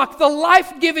ruach, the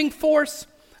life-giving force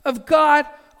of God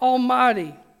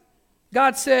Almighty.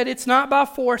 God said, it's not by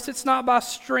force, it's not by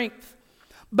strength,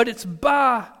 but it's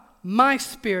by my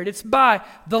Spirit. It's by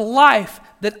the life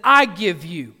that I give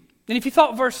you. And if you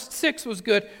thought verse 6 was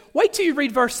good, wait till you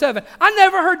read verse 7. I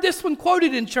never heard this one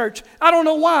quoted in church. I don't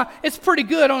know why. It's pretty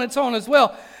good on its own as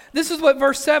well. This is what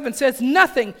verse 7 says.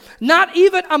 Nothing, not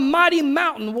even a mighty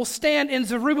mountain, will stand in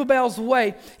Zerubbabel's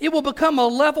way. It will become a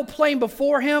level plain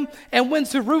before him. And when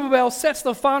Zerubbabel sets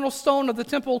the final stone of the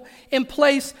temple in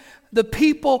place, the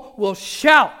people will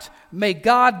shout, may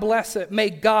God bless it, may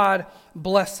God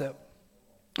bless it.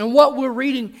 And what we're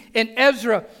reading in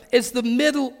Ezra is the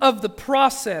middle of the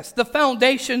process. The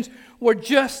foundations were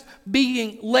just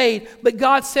being laid. But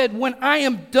God said, when I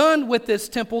am done with this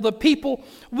temple, the people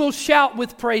will shout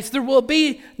with praise. There will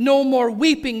be no more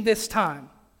weeping this time.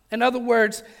 In other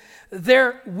words,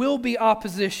 there will be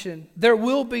opposition. There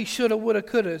will be shoulda, woulda,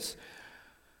 couldas.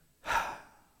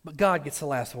 But God gets the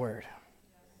last word.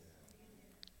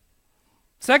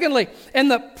 Secondly, in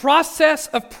the process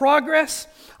of progress,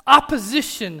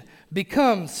 opposition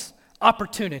becomes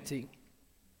opportunity.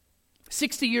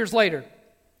 60 years later,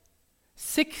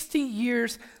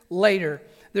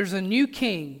 there's a new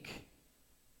king,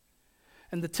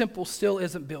 and the temple still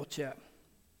isn't built yet.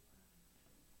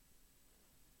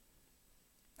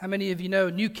 How many of you know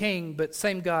new king, but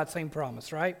same God, same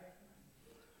promise, right?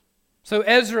 So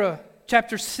Ezra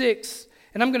chapter 6,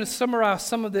 and I'm going to summarize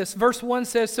some of this. Verse 1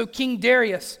 says, so King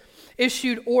Darius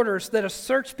issued orders that a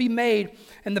search be made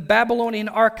in the Babylonian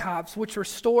archives, which were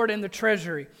stored in the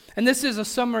treasury. And this is a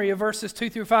summary of verses 2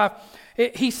 through 5.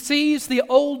 He sees the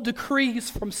old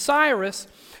decrees from Cyrus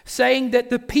saying that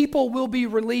the people will be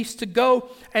released to go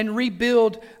and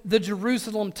rebuild the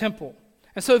Jerusalem temple.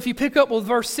 And so if you pick up with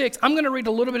verse 6, I'm going to read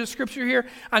a little bit of scripture here.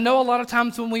 I know a lot of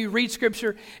times when we read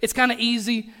scripture, it's kind of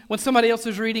easy when somebody else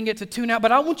is reading it to tune out.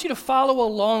 But I want you to follow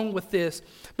along with this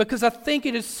because I think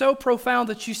it is so profound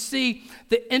that you see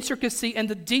the intricacy and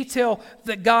the detail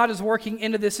that God is working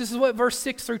into this. This is what verse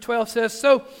 6 through 12 says.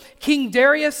 So King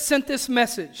Darius sent this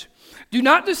message. Do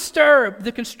not disturb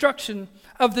the construction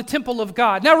of the temple of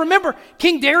God. Now remember,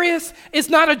 King Darius is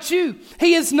not a Jew.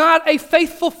 He is not a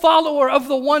faithful follower of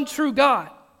the one true God.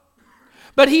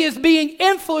 But he is being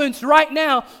influenced right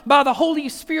now by the Holy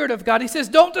Spirit of God. He says,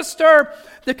 don't disturb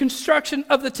the construction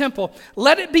of the temple.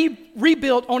 Let it be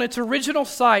rebuilt on its original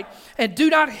site, and do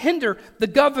not hinder the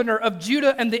governor of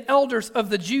Judah and the elders of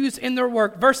the Jews in their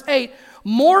work. Verse 8,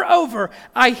 moreover,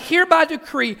 I hereby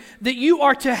decree that you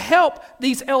are to help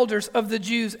these elders of the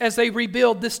Jews as they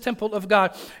rebuild this temple of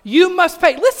God. You must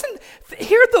pay. Listen,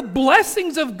 hear the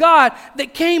blessings of God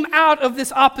that came out of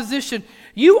this opposition.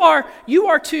 You are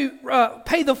to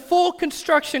pay the full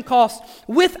construction costs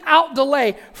without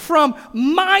delay from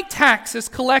my taxes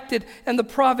collected in the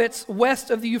province west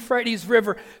of the Euphrates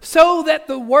River, so that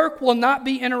the work will not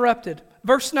be interrupted.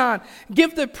 Verse 9,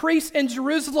 give the priests in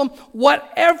Jerusalem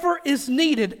whatever is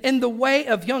needed in the way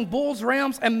of young bulls,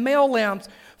 rams, and male lambs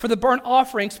for the burnt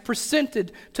offerings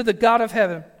presented to the God of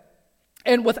heaven.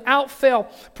 And without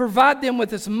fail, provide them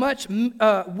with as much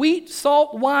wheat,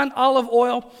 salt, wine, olive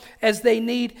oil as they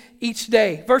need each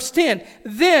day. Verse 10,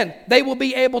 then they will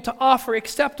be able to offer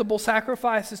acceptable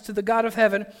sacrifices to the God of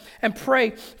heaven and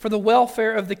pray for the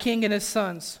welfare of the king and his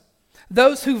sons.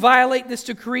 Those who violate this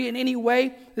decree in any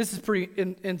way, this is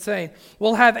pretty insane,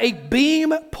 will have a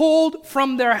beam pulled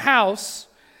from their house.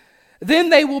 Then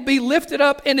they will be lifted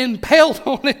up and impaled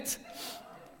on it.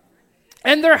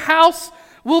 And their house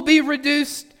will be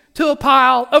reduced to a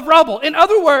pile of rubble. In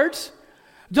other words,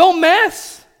 don't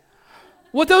mess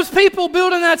with those people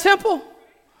building that temple.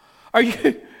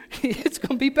 It's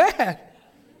going to be bad.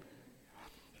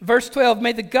 Verse 12,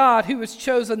 may the God who has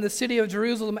chosen the city of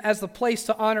Jerusalem as the place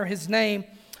to honor his name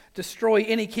destroy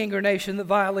any king or nation that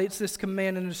violates this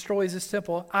command and destroys this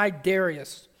temple. I,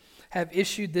 Darius, have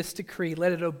issued this decree.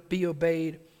 Let it be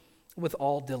obeyed with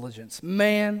all diligence.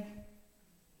 Man,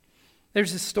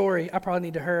 there's this story. I probably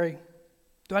need to hurry.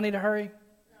 Do I need to hurry?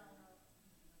 No.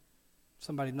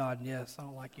 Somebody nodding yes. I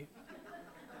don't like you.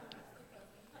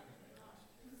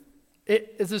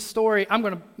 It is a story. I'm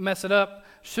going to mess it up.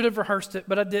 Should have rehearsed it,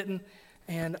 but I didn't.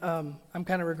 And I'm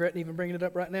kind of regretting even bringing it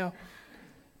up right now.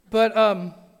 But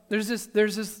there's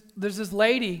this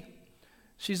lady.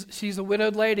 She's a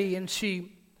widowed lady, and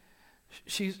she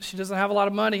doesn't have a lot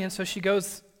of money, and so she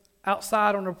goes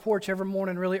outside on her porch every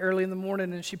morning, really early in the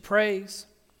morning, and she prays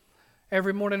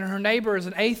every morning. And her neighbor is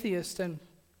an atheist, and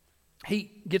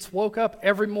he gets woke up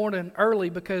every morning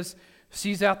early because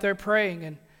she's out there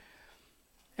praying.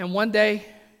 And one day,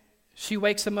 she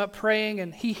wakes him up praying,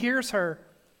 and he hears her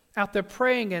out there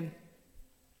praying,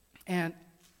 and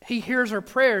he hears her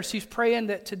prayers. She's praying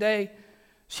that today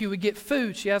she would get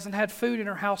food. She hasn't had food in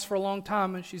her house for a long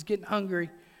time, and she's getting hungry.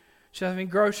 She doesn't have any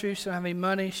groceries. She doesn't have any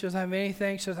money. She doesn't have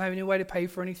anything. She doesn't have any way to pay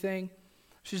for anything.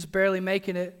 She's barely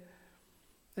making it.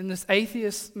 And this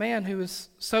atheist man who is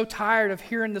so tired of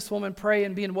hearing this woman pray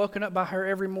and being woken up by her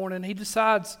every morning, he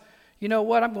decides, you know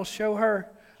what, I'm going to show her.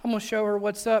 I'm going to show her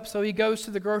what's up. So he goes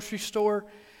to the grocery store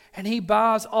and he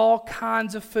buys all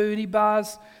kinds of food. He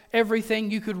buys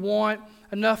everything you could want,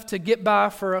 enough to get by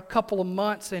for a couple of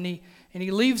months. And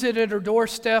he leaves it at her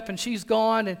doorstep, and she's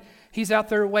gone, and he's out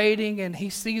there waiting, and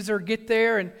he sees her get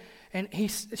there, and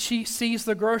she sees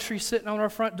the groceries sitting on her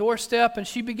front doorstep, and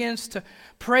she begins to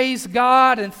praise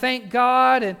God and thank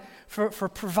God and for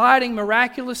providing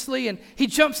miraculously. And he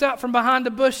jumps out from behind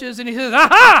the bushes and he says,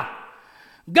 aha!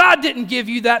 God didn't give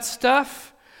you that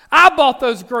stuff. I bought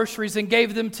those groceries and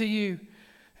gave them to you.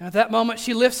 And at that moment,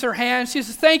 she lifts her hand. She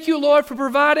says, thank you, Lord, for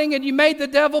providing, and you made the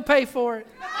devil pay for it.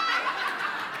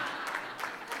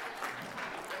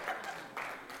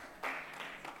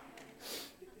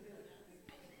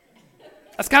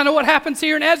 That's kind of what happens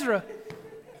here in Ezra.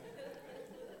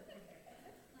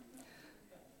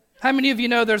 How many of you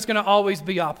know there's going to always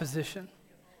be opposition?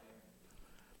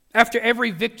 After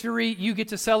every victory you get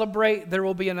to celebrate, there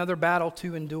will be another battle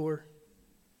to endure.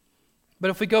 But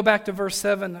if we go back to verse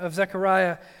 7 of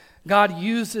Zechariah, God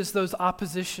uses those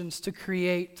oppositions to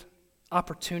create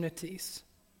opportunities.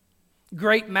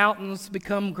 Great mountains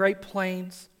become great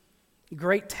plains.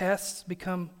 Great tests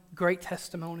become great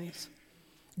testimonies.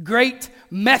 Great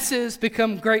messes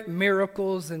become great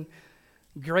miracles, and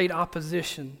great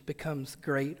opposition becomes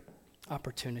great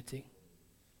opportunity.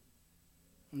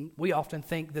 And we often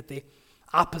think that the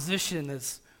opposition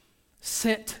is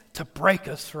sent to break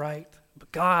us, right?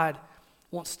 But God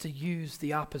wants to use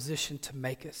the opposition to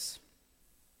make us.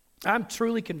 I'm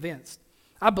truly convinced.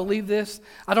 I believe this.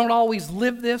 I don't always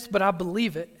live this, but I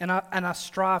believe it, and I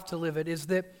strive to live it, is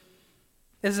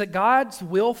that God's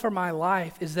will for my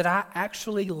life is that I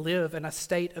actually live in a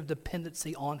state of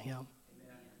dependency on Him.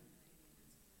 Amen.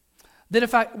 That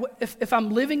if I'm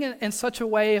living in such a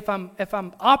way, if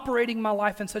I'm operating my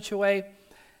life in such a way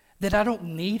that I don't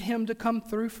need Him to come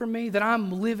through for me, that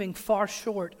I'm living far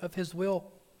short of His will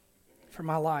for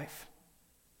my life.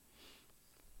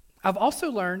 I've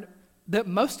also learned that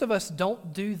most of us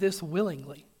don't do this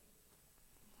willingly.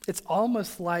 It's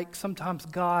almost like sometimes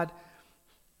God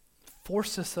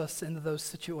forces us into those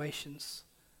situations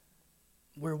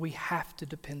where we have to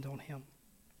depend on Him.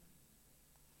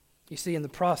 You see, in the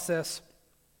process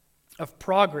of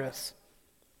progress,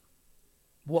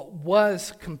 what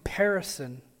was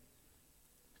comparison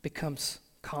becomes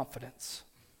confidence.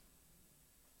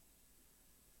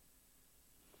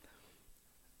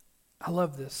 I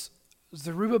love this.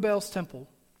 Zerubbabel's temple,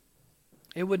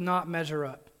 it would not measure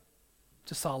up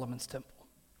to Solomon's temple.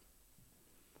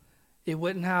 It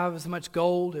wouldn't have as much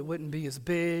gold. It wouldn't be as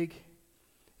big.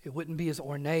 It wouldn't be as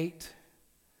ornate.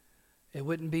 It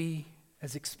wouldn't be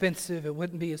as expensive. It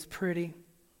wouldn't be as pretty.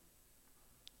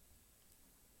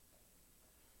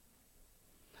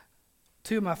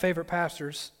 Two of my favorite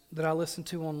pastors that I listen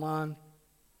to online,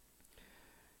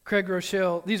 Craig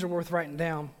Rochelle, these are worth writing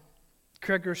down.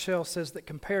 Craig Rochelle says that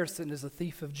comparison is a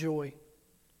thief of joy.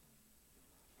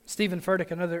 Stephen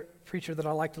Furtick, another preacher that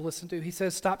I like to listen to, he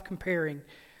says, stop comparing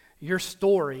your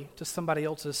story to somebody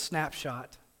else's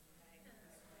snapshot.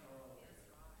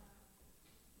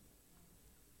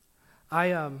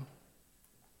 I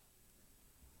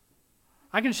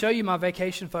can show you my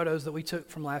vacation photos that we took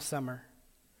from last summer.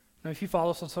 Now, if you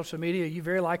follow us on social media, you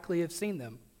very likely have seen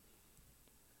them.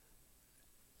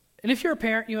 And if you're a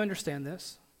parent, you understand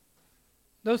this.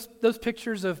 Those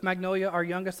pictures of Magnolia, our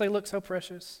youngest, they look so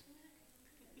precious.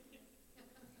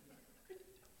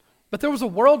 But there was a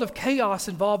world of chaos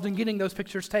involved in getting those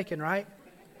pictures taken, right?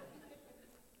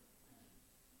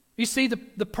 You see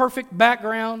the perfect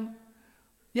background.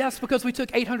 Yes, because we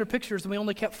took 800 pictures and we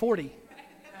only kept 40.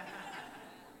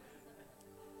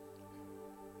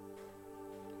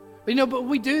 But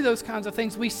we do those kinds of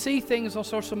things. We see things on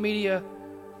social media,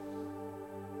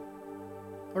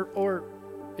 or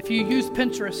if you use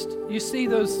Pinterest, you see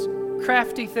those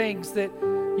crafty things that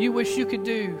you wish you could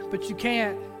do, but you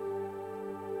can't.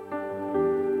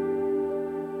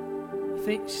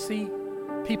 You see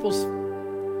people's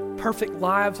perfect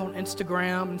lives on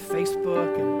Instagram and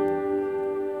Facebook, and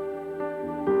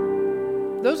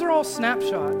those are all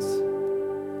snapshots.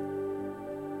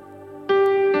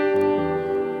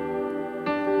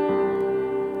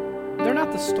 They're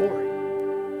not the story.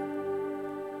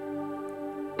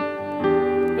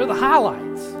 They're the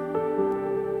highlights.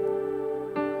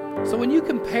 So when you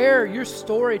compare your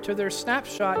story to their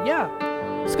snapshot, yeah,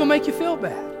 it's going to make you feel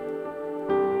bad.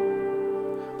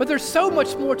 But there's so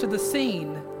much more to the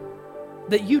scene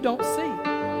that you don't see.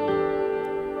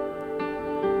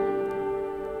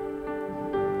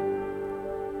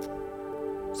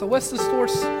 So what's the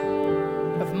source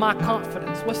of my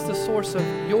confidence? What's the source of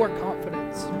your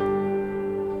confidence?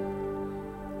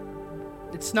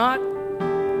 It's not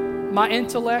my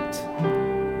intellect.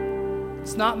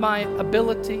 It's not my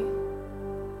ability.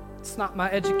 It's not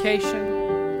my education.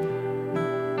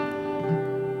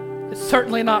 It's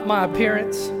certainly not my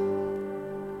appearance.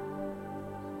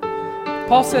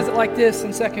 Paul says it like this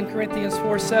in 2 Corinthians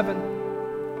 4:7.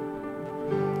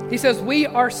 He says, we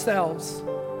ourselves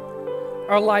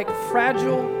are like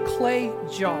fragile clay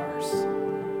jars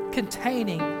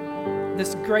containing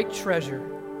this great treasure.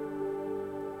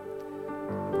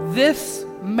 This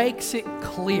makes it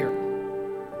clear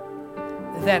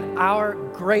that our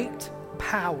great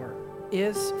power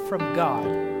is from God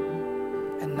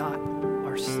and not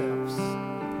ourselves.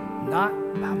 Not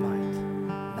by might,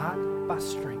 not by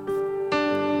strength,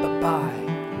 but by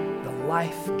the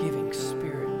life-giving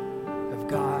Spirit of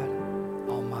God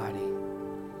Almighty.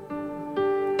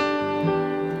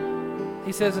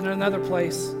 He says in another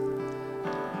place,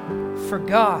 for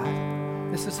God,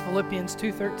 this is Philippians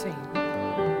 2:13,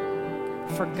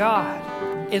 for God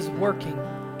is working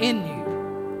in you.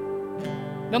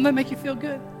 Don't that make you feel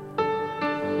good?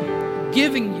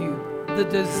 Giving you the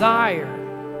desire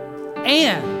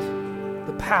and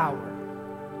the power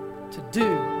to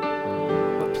do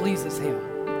what pleases Him.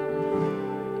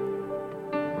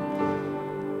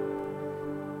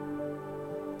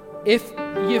 If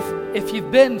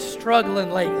you've been struggling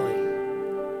lately,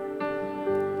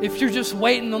 if you're just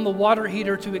waiting on the water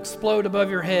heater to explode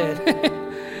above your head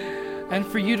and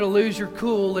for you to lose your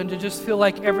cool and to just feel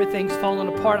like everything's falling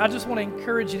apart, I just want to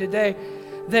encourage you today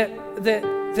that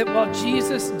while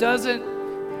Jesus doesn't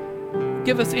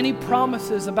give us any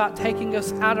promises about taking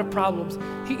us out of problems,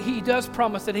 He does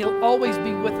promise that He'll always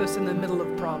be with us in the middle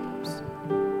of problems.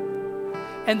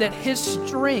 And that His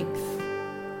strength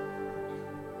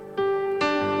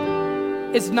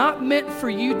is not meant for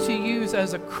you to use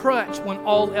as a crutch when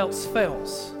all else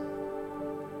fails.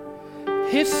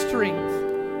 His strength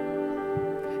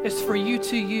is for you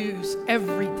to use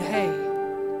every day,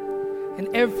 in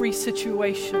every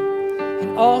situation,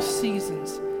 in all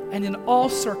seasons, and in all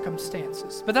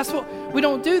circumstances. But that's what we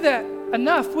don't do that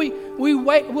enough. We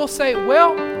wait. We'll say,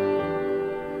 well,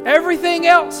 everything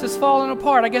else has fallen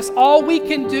apart. I guess all we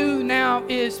can do now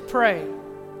is pray.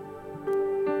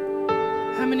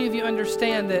 How many of you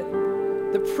understand that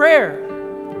the prayer,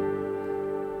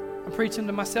 I'm preaching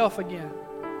to myself again,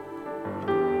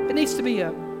 it needs to be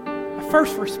a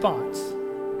first response,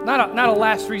 not a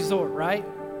last resort, right?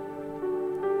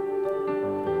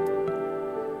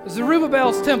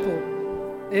 Zerubbabel's temple,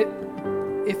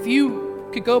 if you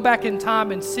could go back in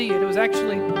time and see it, it was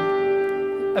actually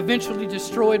eventually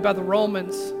destroyed by the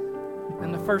Romans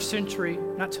in the first century,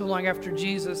 not too long after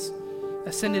Jesus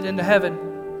ascended into heaven.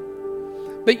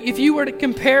 But if you were to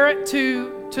compare it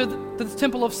to the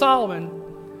Temple of Solomon,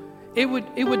 it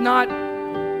wouldn't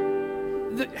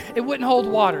hold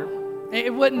water.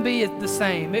 It wouldn't be the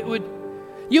same.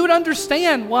 You would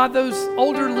understand why those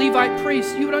older Levite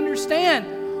priests, you would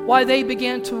understand why they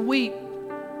began to weep.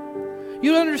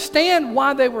 You would understand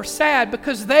why they were sad,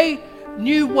 because they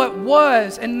knew what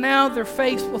was, and now they're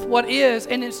faced with what is,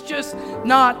 and it's just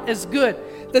not as good.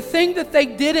 The thing that they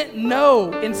didn't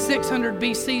know in 600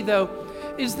 BC, though,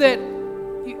 is that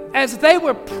as they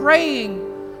were praying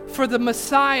for the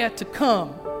Messiah to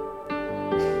come,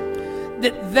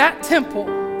 that temple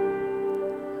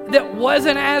that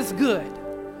wasn't as good,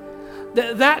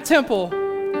 that temple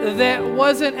that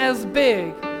wasn't as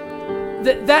big,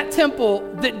 that temple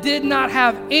that did not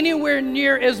have anywhere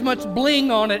near as much bling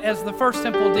on it as the first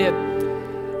temple did,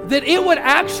 that it would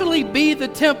actually be the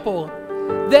temple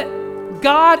that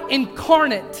God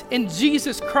incarnate in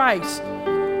Jesus Christ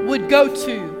would go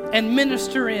to and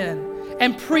minister in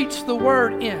and preach the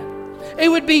word in. It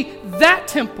would be that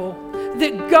temple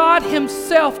that God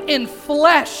himself in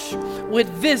flesh would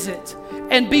visit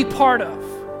and be part of.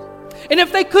 And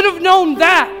if they could have known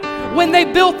that when they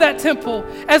built that temple,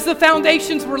 as the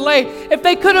foundations were laid, if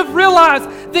they could have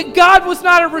realized that God was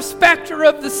not a respecter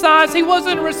of the size, he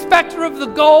wasn't a respecter of the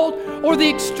gold or the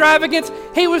extravagance,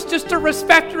 he was just a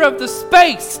respecter of the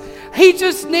space. He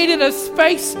just needed a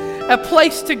space, a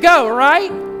place to go,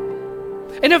 right?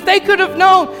 And if they could have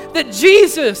known that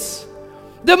Jesus,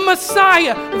 the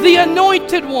Messiah, the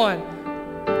anointed one,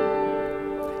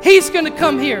 he's going to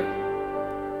come here.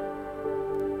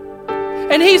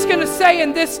 And he's going to say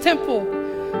in this temple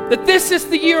that this is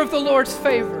the year of the Lord's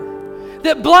favor,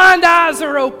 that blind eyes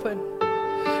are open,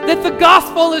 that the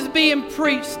gospel is being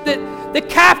preached, that the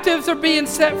captives are being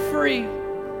set free,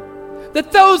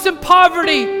 that those in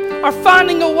poverty are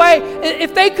finding a way.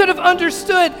 If they could have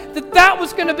understood that that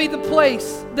was going to be the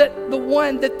place, that the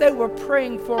one that they were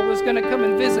praying for was going to come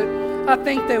and visit, I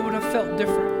think they would have felt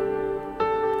different.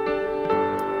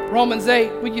 Romans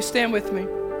 8, will you stand with me?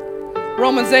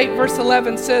 Romans 8 verse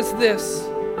 11 says this,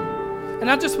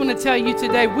 and I just want to tell you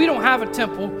today, we don't have a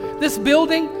temple. This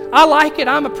building, I like it.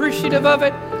 I'm appreciative of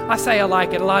it. I say I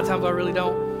like it. A lot of times I really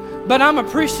don't. But I'm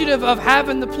appreciative of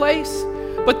having the place.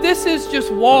 But this is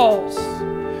just walls.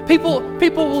 People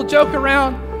will joke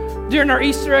around. During our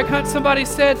Easter egg hunt, somebody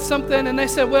said something, and they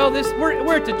said, well,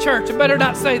 we're at the church. I better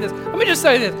not say this. Let me just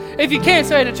say this. If you can't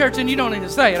say it at church, then you don't need to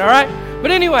say it, all right?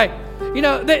 But anyway, you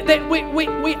know,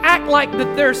 we act like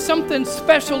that there's something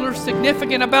special or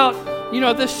significant about, you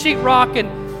know, this sheetrock and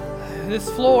this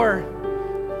floor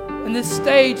and this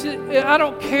stage. I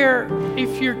don't care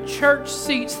if your church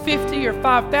seats 50 or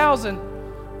 5,000.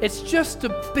 It's just a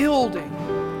building.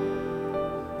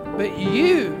 But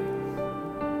you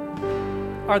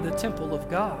are the temple of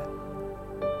God.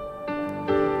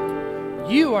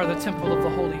 You are the temple of the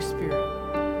Holy Spirit.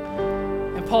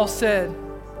 And Paul said,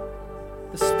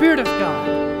 the Spirit of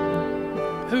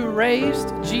God who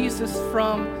raised Jesus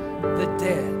from the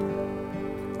dead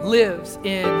lives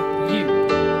in you.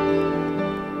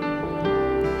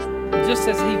 Just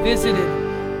as he visited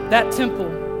that temple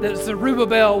that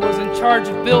Zerubbabel was in charge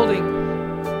of building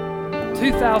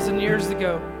 2,000 years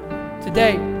ago,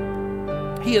 today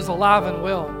he is alive and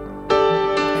well.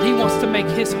 And he wants to make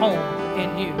his home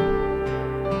in you.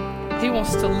 He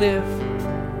wants to live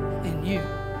in you.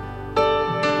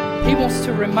 He wants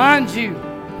to remind you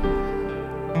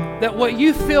that what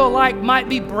you feel like might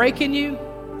be breaking you,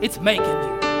 it's making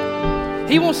you.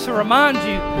 He wants to remind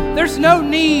you there's no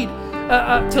need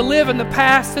to live in the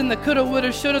past and the coulda, woulda,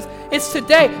 shouldas. It's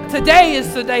today. Today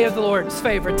is the day of the Lord's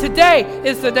favor. Today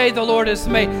is the day the Lord has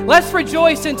made. Let's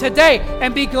rejoice in today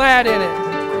and be glad in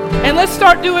it. And let's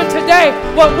start doing today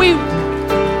what we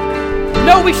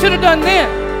know we should have done then.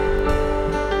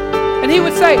 And he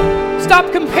would say,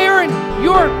 stop comparing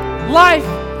your life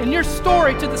in your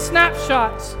story to the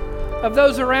snapshots of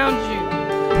those around you.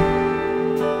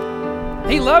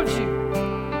 He loves you,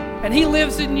 and He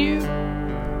lives in you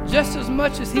just as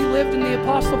much as He lived in the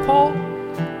Apostle Paul,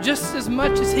 just as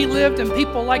much as He lived in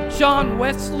people like John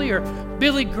Wesley or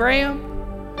Billy Graham,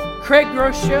 Craig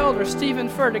Groeschel or Stephen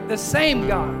Furtick. The same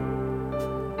God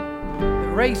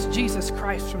that raised Jesus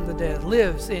Christ from the dead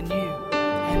lives in you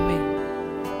and me.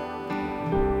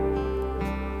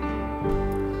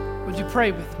 Would you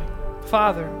pray with me?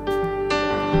 Father,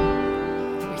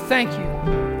 we thank you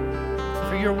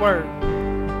for your word.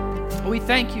 We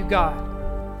thank you, God,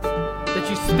 that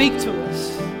you speak to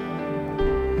us,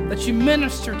 that you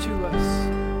minister to us,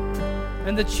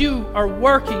 and that you are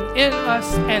working in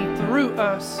us and through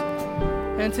us.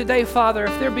 And today, Father,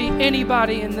 if there be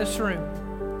anybody in this room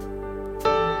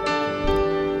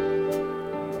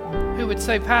who would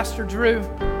say, Pastor Drew,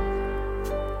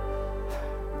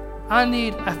 I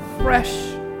need a fresh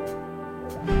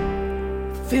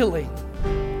filling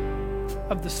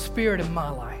of the Spirit in my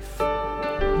life.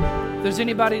 If there's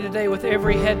anybody today with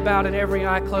every head bowed and every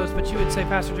eye closed, but you would say,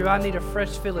 Pastor Drew, I need a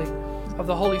fresh filling of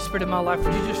the Holy Spirit in my life.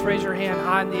 Would you just raise your hand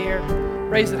high in the air?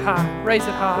 Raise it high. Raise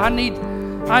it high. I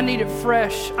need it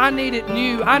fresh. I need it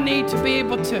new. I need to be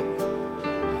able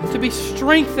to be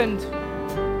strengthened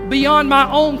beyond my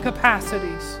own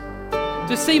capacities,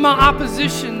 to see my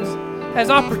oppositions as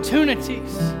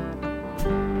opportunities.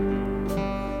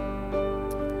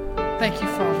 Thank you,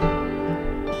 Father.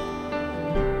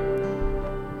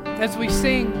 As we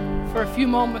sing for a few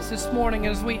moments this morning,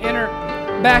 as we enter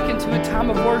back into a time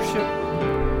of worship,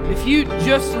 if you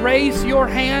just raise your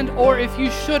hand, or if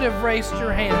you should have raised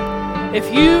your hand, if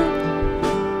you,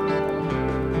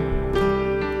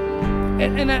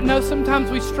 and I know sometimes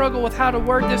we struggle with how to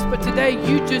word this, but today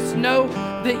you just know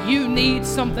that you need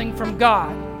something from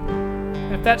God.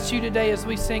 And if that's you today as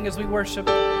we sing, as we worship,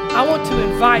 I want to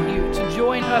invite you to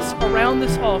join us around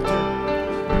this altar.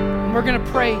 And we're going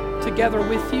to pray together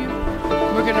with you.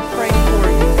 We're going to pray